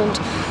Scotland,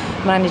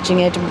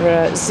 managing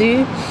Edinburgh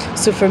Zoo.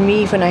 So for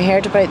me, when I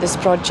heard about this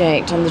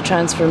project and the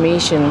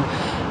transformation,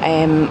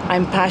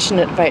 I'm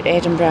passionate about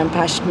Edinburgh, I'm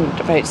passionate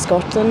about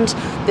Scotland.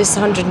 This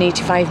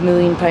 £185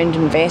 million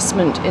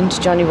investment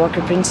into Johnnie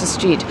Walker Princes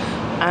Street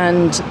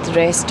and the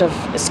rest of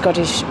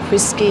Scottish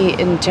whisky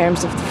in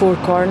terms of the Four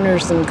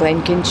Corners in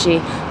Glenkinchie,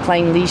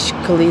 Clynelish,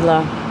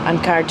 Caligula and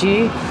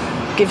Cardew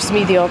gives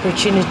me the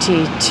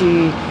opportunity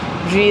to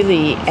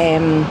really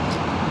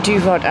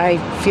do what I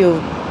feel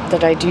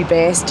that I do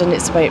best, and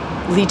it's about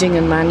leading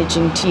and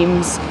managing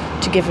teams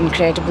to give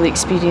incredible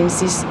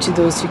experiences to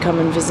those who come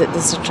and visit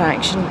this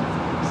attraction.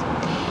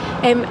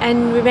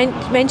 And we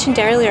mentioned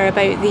earlier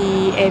about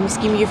the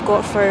scheme you've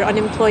got for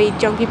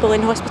unemployed young people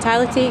in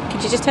hospitality.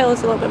 Could you just tell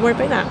us a little bit more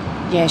about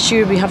that? Yeah,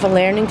 sure. We have a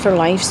Learning for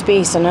Life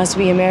space, and as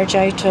we emerge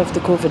out of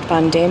the COVID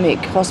pandemic,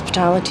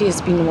 hospitality has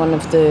been one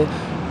of the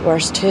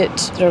worst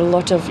hit. There are a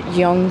lot of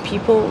young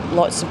people,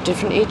 lots of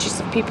different ages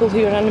of people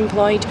who are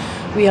unemployed.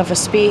 We have a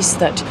space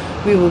that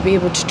we will be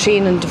able to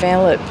train and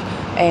develop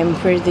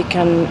where they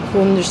can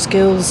hone their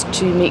skills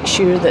to make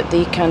sure that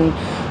they can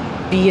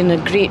be in a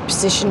great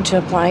position to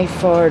apply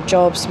for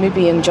jobs,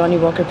 maybe in Johnnie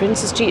Walker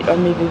Princes Street or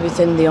maybe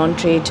within the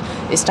on-trade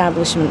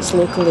establishments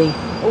locally.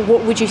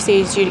 What would you say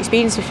is your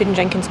experience with food and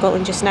drink in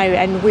Scotland just now,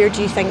 and where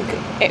do you think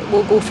it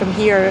will go from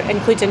here,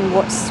 including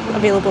what's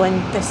available in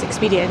this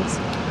experience?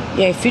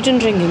 Yeah, food and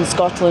drink in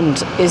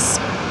Scotland is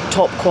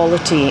top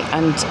quality,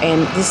 and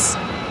this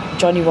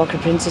Johnnie Walker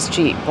Princes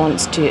Street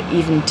wants to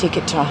even take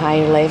it to a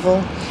higher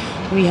level.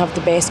 We have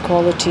the best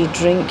quality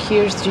drink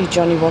here through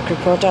Johnnie Walker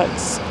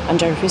products,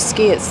 and our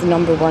whisky, it's the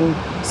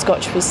 #1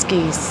 Scotch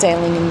whisky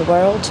selling in the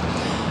world.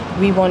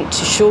 We want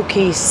to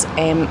showcase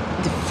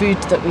the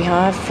food that we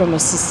have from a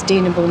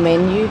sustainable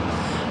menu.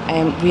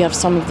 We have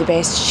some of the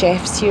best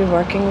chefs here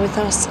working with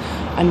us,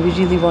 and we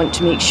really want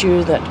to make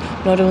sure that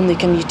not only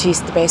can you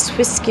taste the best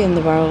whisky in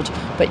the world,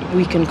 but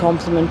we can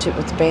complement it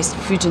with the best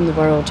food in the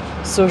world,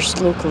 sourced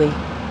locally.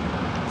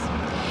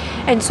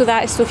 And so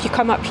if you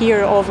come up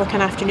here of like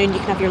an afternoon, you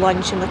can have your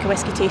lunch and like a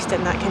whisky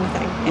tasting, that kind of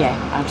thing. Yeah,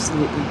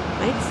 absolutely.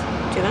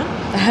 Nice. Do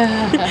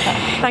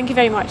that. Thank you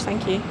very much.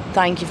 Thank you.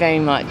 Thank you very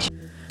much.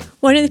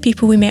 One of the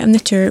people we met on the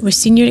tour was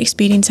Senior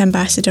Experience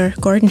Ambassador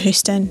Gordon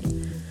Houston,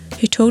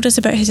 who told us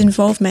about his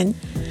involvement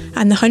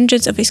and the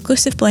hundreds of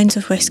exclusive blends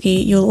of whisky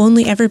you'll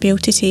only ever be able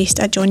to taste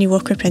at Johnnie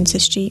Walker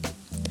Princes Street.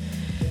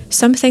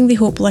 Something they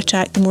hope will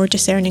attract the more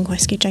discerning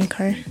whisky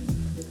drinker.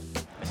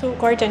 So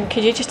Gordon,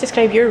 could you just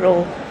describe your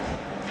role?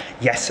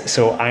 Yes,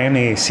 so I am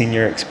a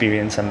Senior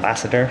Experience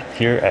Ambassador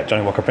here at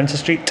Johnnie Walker Princes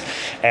Street.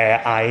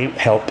 I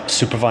help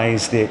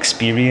supervise the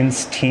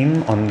experience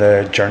team on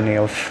the journey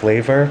of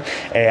flavour,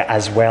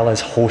 as well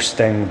as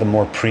hosting the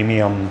more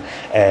premium,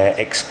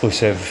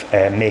 exclusive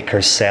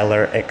Maker's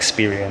Cellar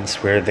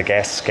experience, where the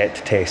guests get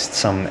to taste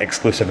some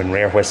exclusive and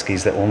rare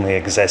whiskies that only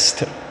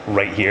exist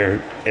right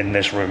here in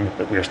this room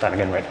that we're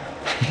standing in right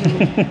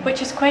now.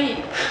 Which is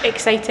quite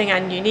exciting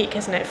and unique,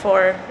 isn't it,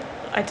 for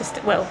a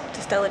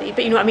distillery,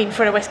 but you know what I mean,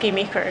 for a whisky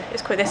maker,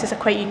 this is a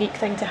quite unique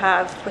thing to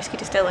have, whisky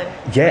distilling.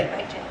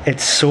 Yeah,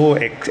 It's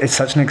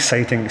such an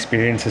exciting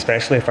experience,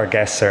 especially if our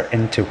guests are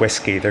into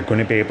whiskey. They're going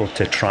to be able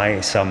to try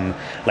some,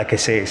 like I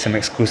say, some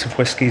exclusive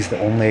whiskies that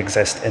only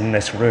exist in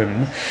this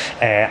room.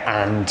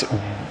 And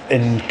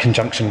in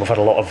conjunction, we've had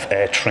a lot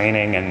of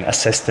training and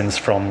assistance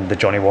from the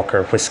Johnnie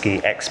Walker Whisky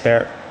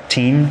expert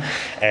team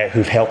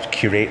who've helped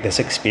curate this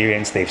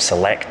experience. They've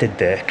selected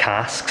the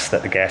casks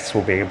that the guests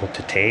will be able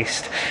to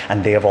taste,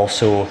 and they have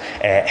also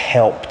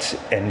helped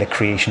in the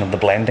creation of the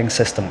blending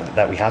system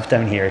that we have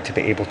down here to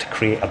be able to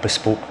create a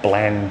bespoke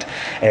blend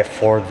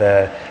for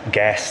the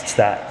guests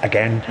that,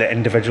 again, the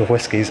individual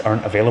whiskies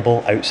aren't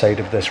available outside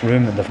of this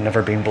room, and they've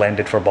never been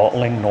blended for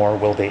bottling, nor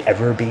will they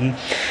ever be.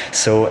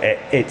 So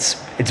it's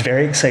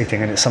very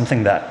exciting, and it's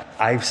something that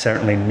I've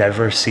certainly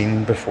never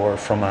seen before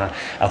from a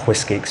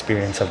whisky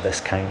experience of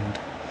this kind.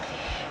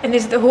 And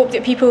is the hope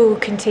that people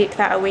can take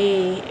that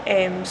away?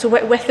 So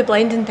with the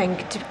blending thing,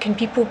 can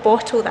people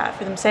bottle that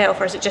for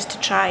themselves, or is it just to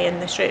try in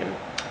this room?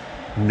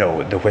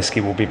 No, the whiskey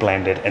will be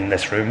blended in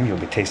this room. You'll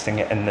be tasting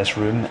it in this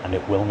room, and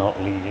it will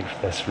not leave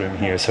this room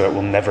here. So it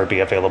will never be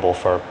available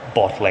for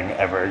bottling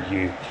ever.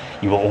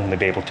 You will only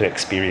be able to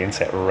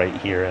experience it right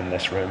here in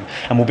this room.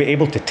 And we'll be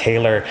able to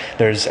tailor.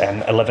 There's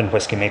 11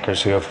 whiskey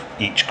makers who have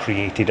each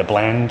created a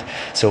blend.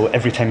 So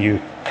every time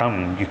you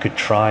come, you could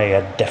try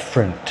a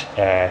different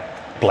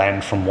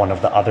blend from one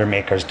of the other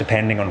makers,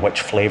 depending on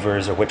which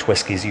flavors or which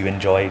whiskies you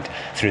enjoyed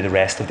through the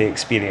rest of the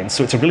experience.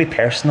 So it's a really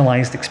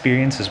personalized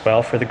experience as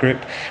well for the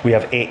group. We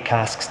have 8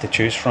 casks to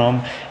choose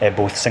from,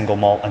 both single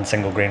malt and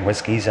single grain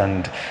whiskies,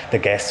 and the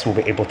guests will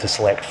be able to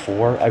select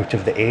 4 out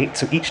of the 8.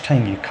 So each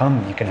time you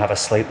come, you can have a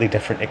slightly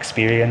different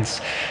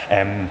experience.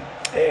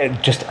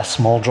 Just a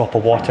small drop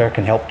of water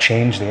can help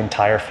change the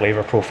entire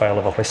flavour profile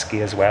of a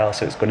whiskey as well.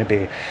 So it's going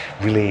to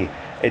be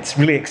it's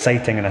really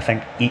exciting, and I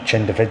think each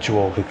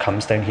individual who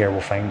comes down here will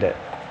find it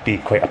be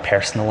quite a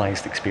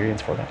personalised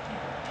experience for them.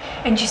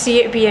 And you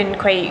see it being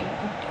quite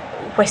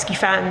whisky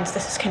fans,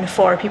 this is kind of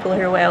for people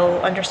who are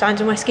well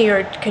understanding whisky,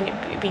 or can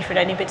it be for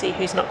anybody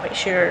who's not quite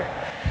sure?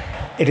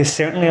 It is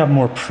certainly a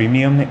more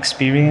premium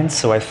experience,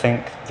 so I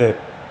think the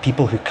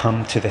people who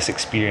come to this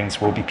experience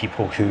will be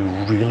people who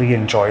really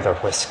enjoy their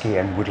whiskey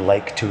and would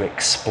like to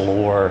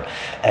explore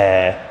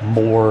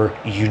more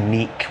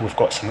unique. We've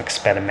got some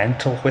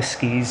experimental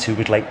whiskies who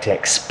would like to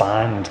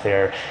expand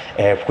their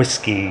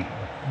whiskey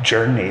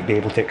journey, be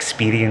able to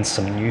experience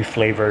some new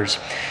flavours.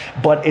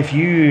 But if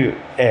you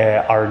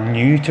are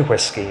new to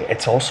whiskey,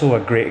 it's also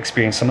a great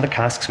experience. Some of the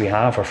casks we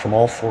have are from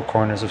all 4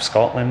 corners of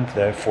Scotland,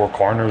 the 4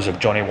 corners of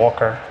Johnnie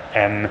Walker,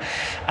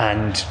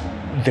 and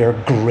they're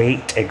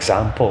great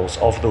examples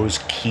of those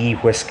key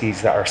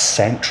whiskies that are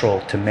central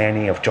to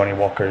many of Johnnie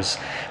Walker's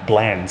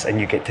blends, and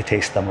you get to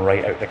taste them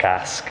right out the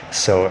cask.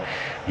 So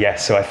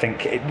yes, so I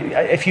think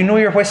if you know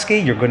your whiskey,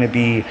 you're going to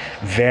be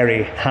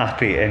very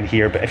happy in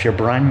here. But if you're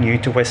brand new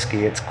to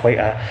whiskey,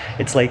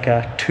 it's like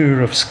a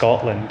tour of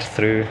Scotland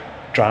through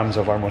drams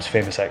of our most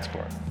famous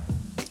export.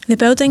 The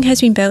building has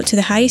been built to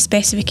the highest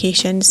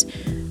specifications,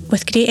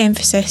 with great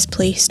emphasis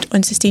placed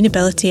on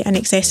sustainability and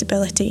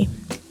accessibility.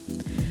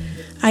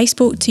 I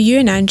spoke to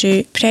Ewan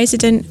Andrew,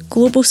 President,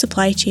 Global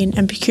Supply Chain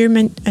and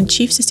Procurement and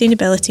Chief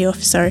Sustainability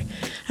Officer,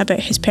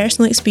 about his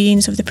personal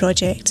experience of the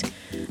project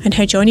and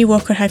how Johnnie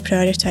Walker had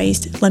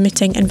prioritised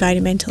limiting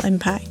environmental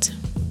impact.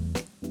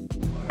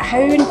 How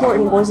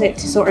important was it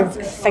to sort of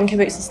think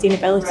about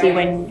sustainability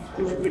when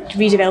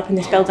redeveloping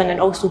this building,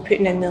 and also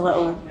putting in the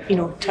little,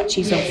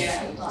 touches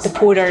of the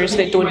pourers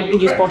that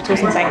don't use bottles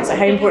and things?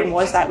 How important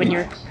was that when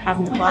you're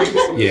having the plans?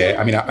 Yeah,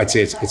 I mean, I'd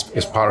say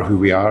it's part of who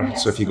we are.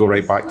 So if you go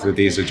right back to the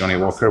days of Johnnie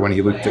Walker, when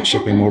he looked at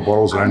shipping more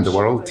bottles around the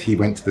world, he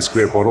went to the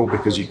square bottle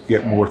because you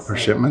get more per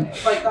shipment.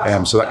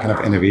 So that kind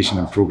of innovation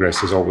and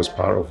progress is always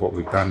part of what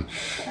we've done.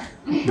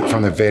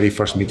 From the very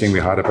first meeting we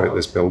had about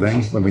this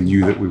building, when we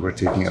knew that we were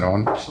taking it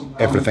on,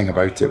 everything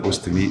about it was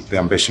to meet the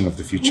ambition of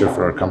the future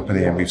for our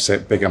company, and we've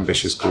set big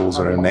ambitious goals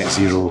around net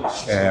zero,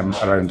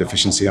 around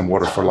efficiency and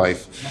water for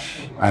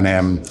life.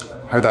 And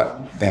how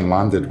that then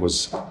landed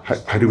was,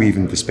 how do we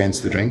even dispense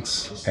the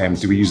drinks?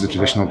 Do we use the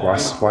traditional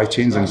glass supply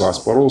chains and glass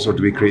bottles, or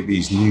do we create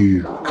these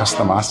new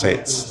custom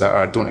assets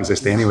that don't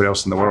exist anywhere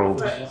else in the world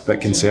that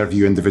can serve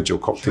you individual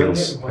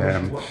cocktails?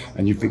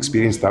 And you've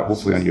experienced that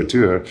hopefully on your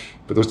tour,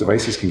 but those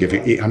devices can give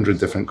you 800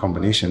 different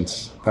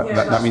combinations.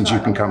 That means you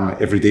can come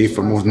every day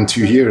for more than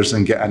 2 years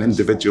and get an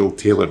individual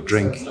tailored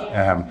drink.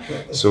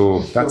 So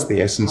that's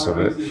the essence of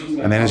it.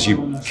 And then as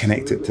you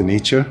connect it to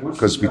nature,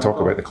 because we talk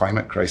about the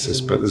climate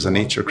crisis, but there's a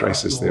nature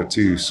crisis there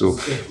too. So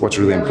what's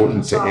really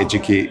important to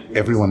educate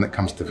everyone that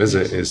comes to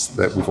visit is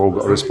that we've all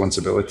got a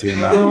responsibility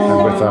in that.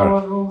 And with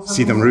our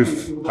sedum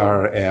roof,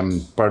 our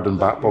bird and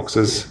bat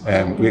boxes,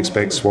 we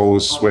expect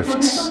swallows,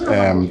 swifts,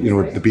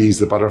 the bees,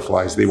 the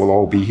butterflies, they will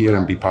all be here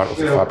and be part of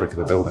the fabric of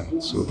the building.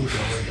 So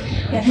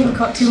yeah, I think the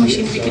cocktail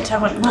machine would be good to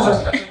have one.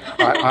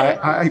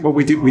 Well,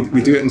 we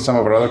do it in some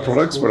of our other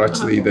products, where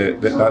actually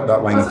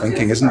that line of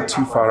thinking isn't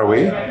too far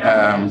away.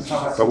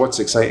 But what's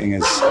exciting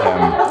is,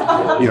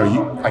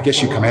 I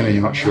guess you come in and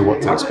you're not sure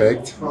what to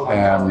expect,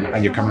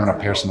 and you're coming on a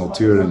personal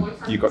tour, and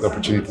you've got the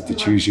opportunity to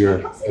choose your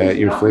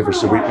flavour.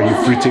 So are you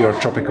fruity or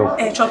tropical?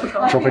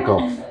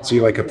 Tropical. So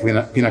you like a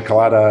pina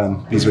colada,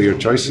 and these were your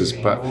choices.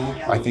 But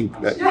I think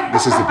that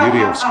this is the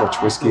beauty of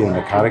Scotch whisky and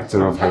the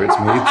character of how it's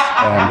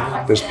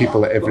made. There's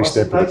people at every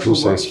step of the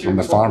process, from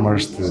the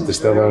farmers to the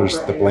distillers,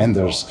 the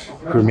blenders,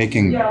 who are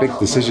making big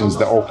decisions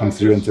that all come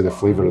through into the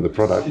flavour of the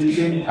product.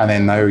 And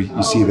then now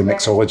you see the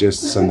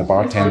mixologists and the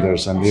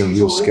bartenders and their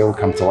real skill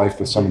come to life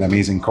with some of the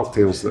amazing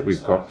cocktails that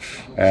we've got.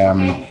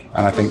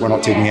 And I think we're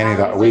not taking any of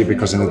that away,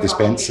 because in the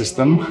dispense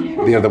system,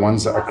 they're the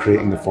ones that are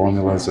creating the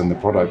formulas and the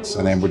products,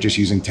 and then we're just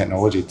using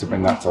technology to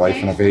bring that to life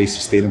in a very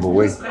sustainable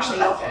way.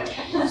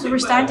 So we're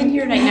standing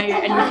here right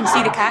now and we can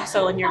see the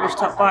castle in your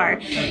rooftop bar.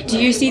 Do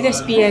you see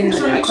this being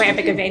quite a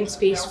big event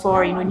space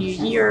for, New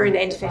Year,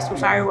 the end of festival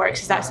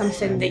fireworks? Is that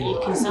something that you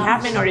can see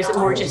happening, or is it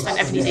more just an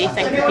everyday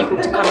thing for people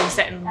to come and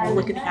sit and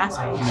look at the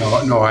castle?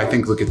 No, I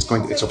think it's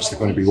obviously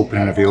going to be open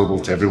and available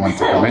to everyone to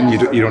come in.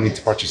 You don't need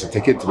to purchase a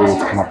ticket to be able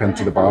to come up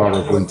into the bar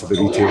or go into the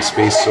retail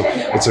space. So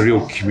it's a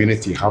real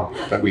community hub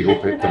that we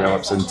hope it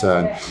develops into,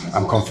 and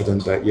I'm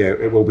confident that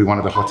it will be one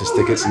of the hottest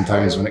tickets in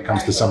towns when it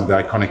comes to some of the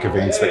iconic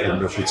events that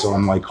Edinburgh puts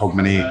on, like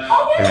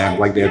Hogmanay,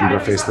 like the Edinburgh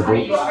Festival.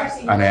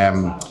 And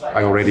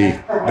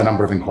the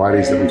number of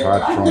inquiries that we've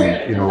had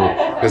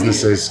from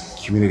businesses,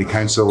 community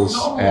councils,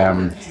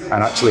 and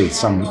actually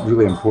some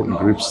really important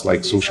groups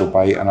like Social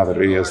Bite and other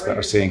areas that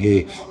are saying,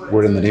 hey,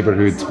 we're in the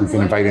neighbourhood, we've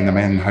been inviting them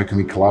in, how can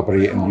we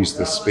collaborate and use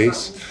this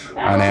space?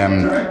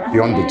 And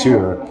beyond the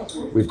tour,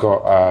 we've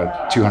got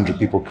a 200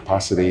 people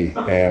capacity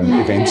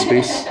event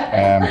space,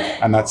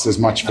 and that's as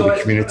much for the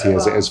community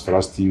as it is for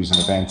us to use in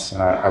events.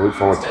 And I look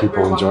forward to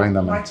people enjoying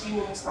them. And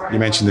you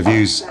mentioned the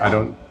views. I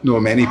don't know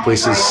many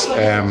places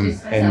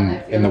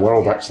in the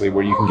world actually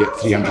where you can get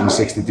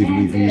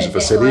 360-degree views of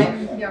a city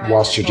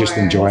whilst you're just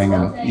enjoying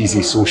an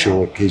easy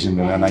social occasion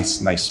in a nice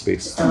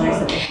space.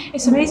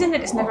 It's amazing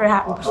that it's never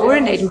happened before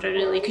in Edinburgh,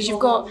 really, because you've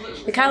got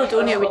the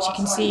Caledonia, which you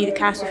can see the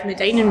castle from the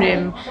dining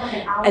room,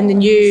 and the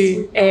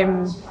new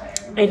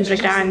Edinburgh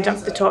Grand up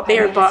the top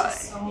there,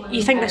 but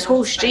you think this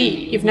whole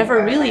street, you've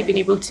never really been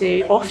able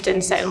to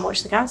often sit and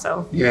watch the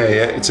castle. Yeah,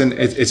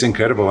 it's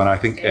incredible, and I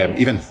think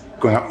even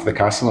going up to the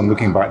castle and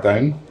looking back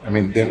down, I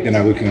mean, they're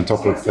now looking on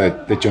top of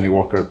the Johnnie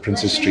Walker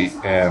Princes Street,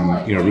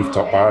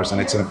 rooftop bars,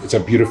 and it's a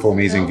beautiful,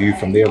 amazing view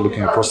from there,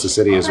 looking across the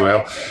city as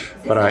well.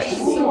 But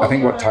I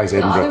think what ties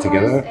Edinburgh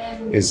together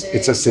is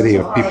it's a city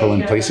of people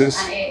and places.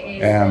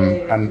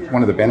 And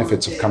one of the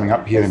benefits of coming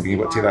up here and being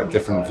able to take that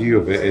different view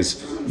of it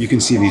is you can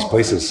see these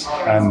places.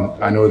 And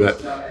I know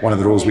that one of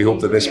the roles we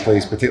hope that this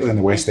plays, particularly in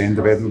the West End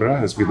of Edinburgh,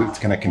 as we look to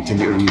kind of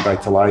continue to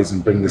revitalise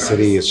and bring the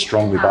city as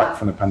strongly back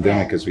from the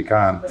pandemic as we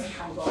can,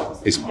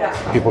 is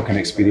people can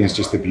experience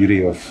just the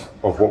beauty of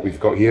what we've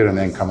got here and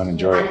then come and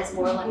enjoy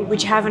it.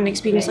 Would you have an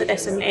experience like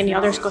this in any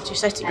other Scottish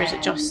city, or is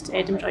it just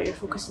Edinburgh you're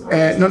focusing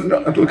on? No,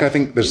 look, I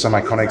think there's some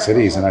iconic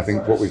cities, and I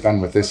think what we've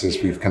done with this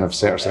is we've kind of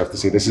set ourselves to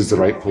say this is the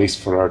right place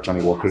for our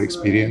Johnnie Walker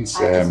experience.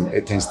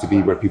 It tends to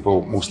be where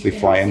people mostly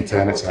fly into,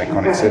 and it's an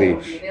iconic city.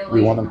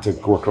 We want them to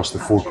go across the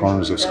four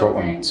corners of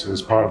Scotland. So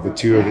as part of the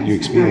tour that you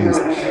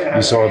experienced,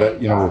 you saw that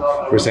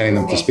we're sending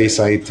them to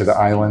Speyside, to the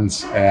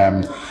islands,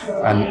 and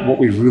what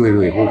we really,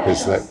 really hope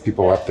is that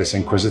people have this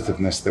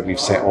inquisitiveness that we've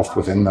set off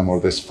within them, or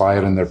this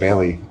fire in their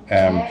belly,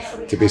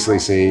 to basically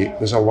say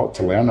there's a lot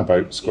to learn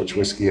about Scotch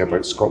whisky,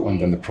 about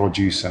Scotland and the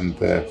produce and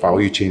the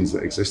value chains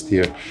that exist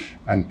here,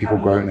 and people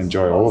go out and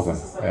enjoy all of them.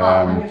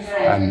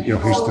 And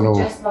who's to know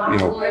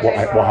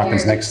what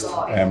happens next?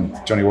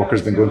 Johnnie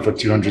Walker's been going for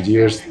 200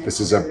 years.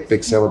 This is a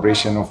big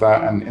celebration of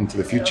that, and into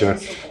the future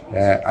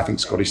I think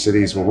Scottish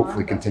cities will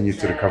hopefully continue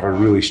to recover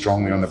really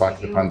strongly on the back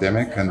of the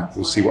pandemic, and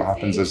we'll see what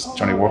happens as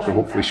Johnnie Walker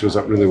hopefully shows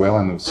up really well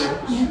in those.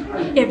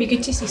 Yeah, it'd be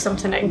good to see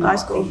something out in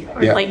Glasgow,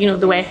 or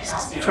the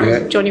West,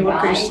 from Johnnie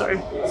Walker's sort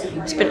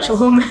of spiritual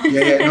home.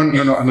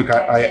 No. And look,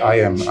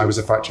 I was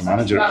a factory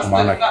manager at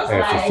Kilmarnock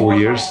for 4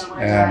 years.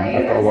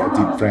 I've got a lot of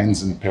deep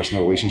friends and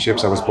personal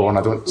relationships. I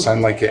don't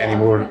sound like it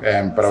anymore,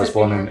 but I was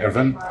born in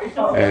Irvine,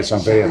 so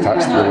I'm very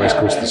attached to the west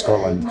coast of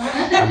Scotland.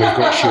 And we've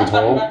got Shield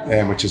Hall,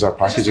 which is our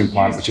packaging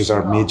plant, which is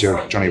our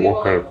major Johnnie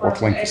Walker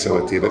bottling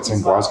facility that's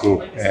in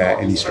Glasgow,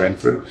 in East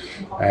Renfrew.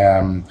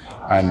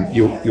 And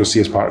you'll see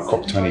as part of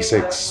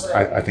COP26,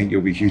 I think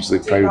you'll be hugely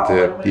proud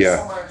to be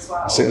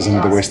a citizen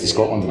of the west of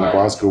Scotland and of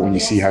Glasgow when you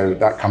see how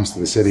that comes to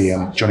the city,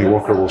 and Johnnie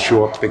Walker will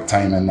show up big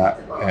time in that,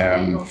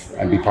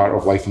 and be part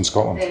of life in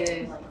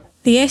Scotland.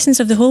 The essence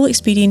of the whole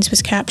experience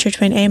was captured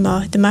when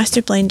Emma, the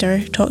master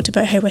blender, talked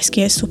about how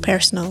whisky is so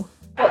personal.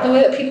 But the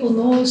way that people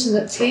knows and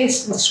that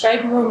tastes and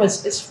describe aroma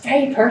is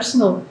very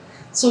personal.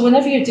 So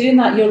whenever you're doing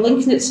that, you're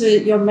linking it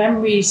to your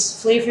memories,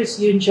 flavours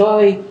you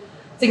enjoy,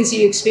 things that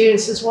you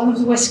experience. It's one of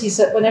the whiskies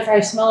that whenever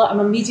I smell it,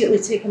 I'm immediately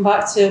taken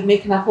back to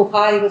making apple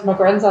pie with my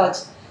granddad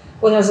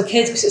when I was a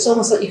kid, because it's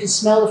almost like you can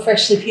smell the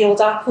freshly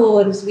peeled apple,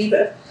 and there's a wee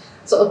bit of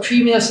sort of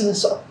creaminess and the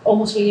sort of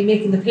almost when you're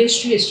making the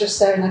pastry, it's just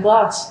there in a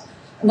glass.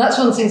 And that's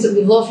one of the things that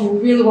we love and we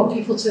really want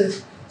people to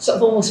sort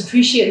of almost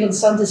appreciate and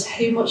understand is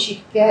how much you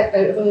can get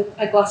out of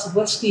a glass of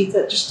whiskey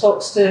that just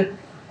talks to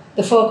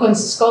the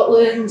Falklands of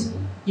Scotland,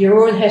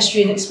 your own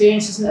history and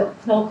experiences, and it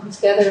can all come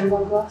together in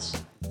one glass.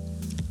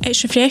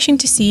 It's refreshing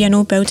to see an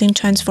old building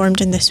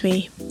transformed in this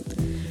way.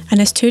 And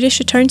as tourists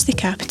return to the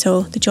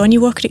capital, the Johnnie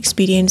Walker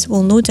experience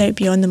will no doubt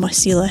be on the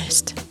must-see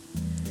list.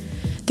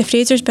 The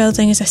Fraser's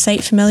building is a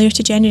site familiar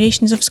to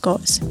generations of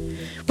Scots,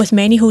 with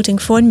many holding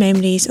fond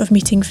memories of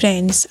meeting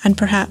friends, and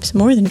perhaps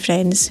more than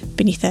friends,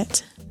 beneath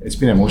it. It's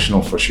been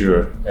emotional for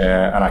sure,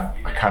 and I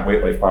can't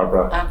wait, like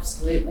Barbara.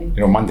 Absolutely.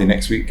 Monday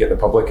next week, get the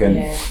public in.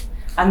 Yeah.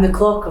 And the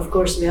clock, of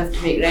course, we have to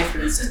make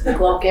reference to the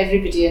clock.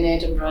 Everybody in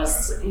Edinburgh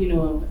is,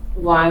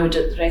 wowed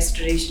at the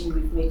restoration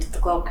we've made to the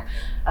clock.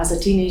 As a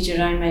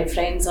teenager, I met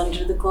friends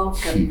under the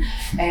clock, and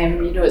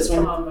it's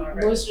one of the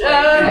most more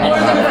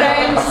than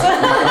friends.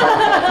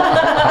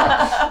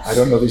 I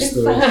don't know these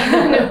stories.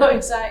 No,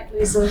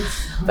 exactly. So,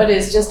 but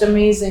it's just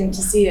amazing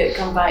to see it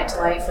come back to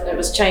life, and it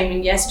was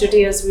chiming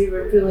yesterday as we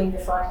were pulling the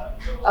fire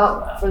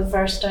up for the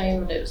first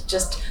time, and it was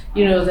just,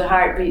 the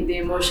heartbeat, the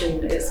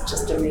emotion is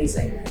just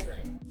amazing.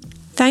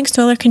 Thanks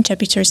to all our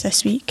contributors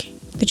this week.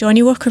 The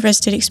Johnnie Walker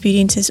Visitor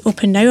Experience is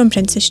open now on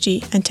Princess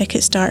Street and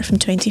tickets start from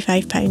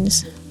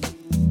 £25.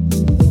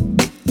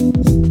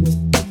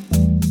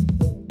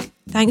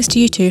 Thanks to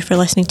you too for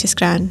listening to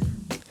Scran.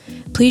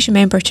 Please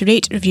remember to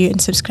rate, review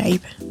and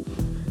subscribe.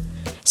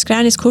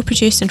 Scran is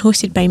co-produced and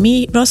hosted by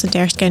me, Rosalind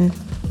Erskine,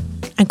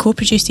 and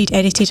co-produced,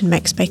 edited and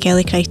mixed by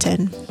Kelly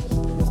Crichton.